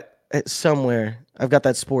still got it somewhere. I've got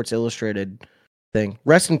that Sports Illustrated thing.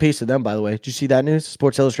 Rest in peace to them, by the way. Did you see that news?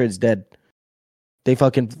 Sports Illustrated's dead. They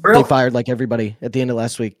they fired like everybody at the end of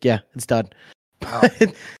last week. Yeah, it's done. Wow.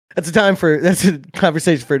 That's a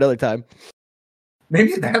conversation for another time.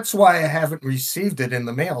 Maybe that's why I haven't received it in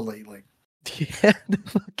the mail lately. Yeah, the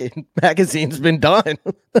fucking magazine's been done.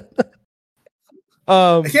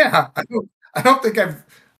 Yeah, I don't think I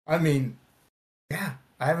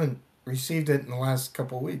haven't received it in the last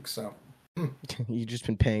couple of weeks, so. You've just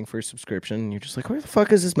been paying for a subscription, and you're just like, where the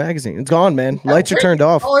fuck is this magazine? It's gone, man. Lights are turned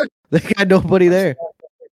off. They got nobody there.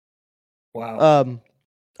 Wow.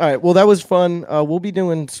 All right, well, that was fun. We'll be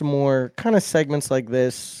doing some more kind of segments like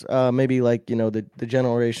this, maybe like, you know, the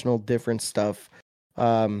generational difference stuff.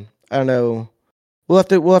 I don't know. We'll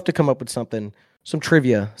have to come up with something, some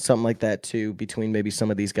trivia, something like that too, between maybe some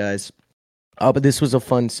of these guys. But this was a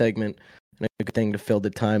fun segment and a good thing to fill the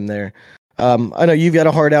time there. I know you've got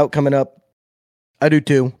a hard out coming up. I do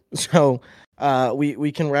too. So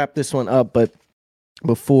we can wrap this one up, but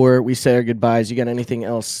before we say our goodbyes, you got anything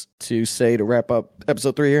else to say to wrap up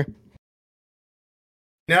episode 3 here?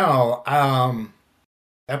 No.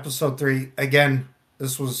 Episode 3, again,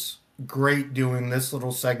 this was great doing this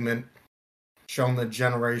little segment, showing the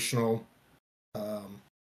generational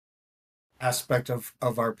aspect of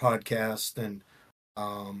our podcast, and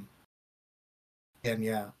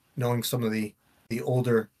knowing some of the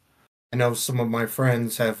older. I know some of my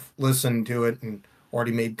friends have listened to it and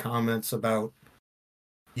already made comments about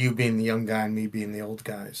you being the young guy and me being the old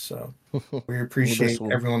guy. So we appreciate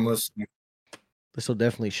everyone listening. This will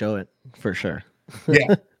definitely show it for sure.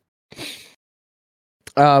 Yeah.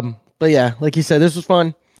 But yeah, like you said, this was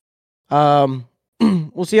fun.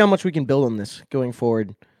 We'll see how much we can build on this going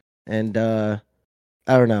forward. And I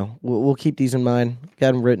don't know. We'll keep these in mind.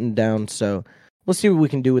 Got them written down. So we'll see what we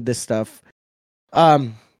can do with this stuff.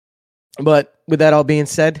 But with that all being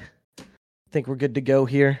said, I think we're good to go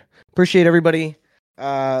here. Appreciate everybody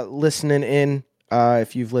listening in.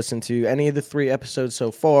 If you've listened to any of the 3 episodes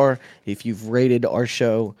so far, if you've rated our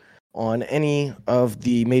show on any of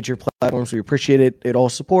the major platforms, we appreciate it. It all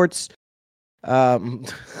supports.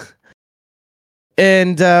 And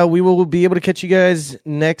we will be able to catch you guys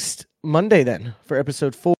next Monday then for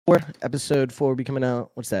episode 4. Episode 4 will be coming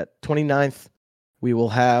out, 29th. We will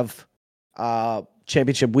have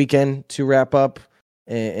championship weekend to wrap up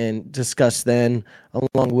and discuss then,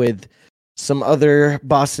 along with some other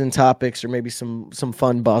Boston topics or maybe some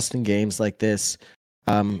fun Boston games like this.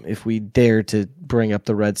 If we dare to bring up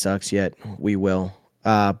the Red Sox yet, we will.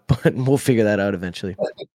 But we'll figure that out eventually.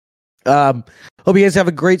 Hope you guys have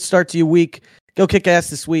a great start to your week. Go kick ass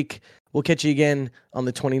this week. We'll catch you again on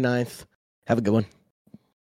the 29th. Have a good one.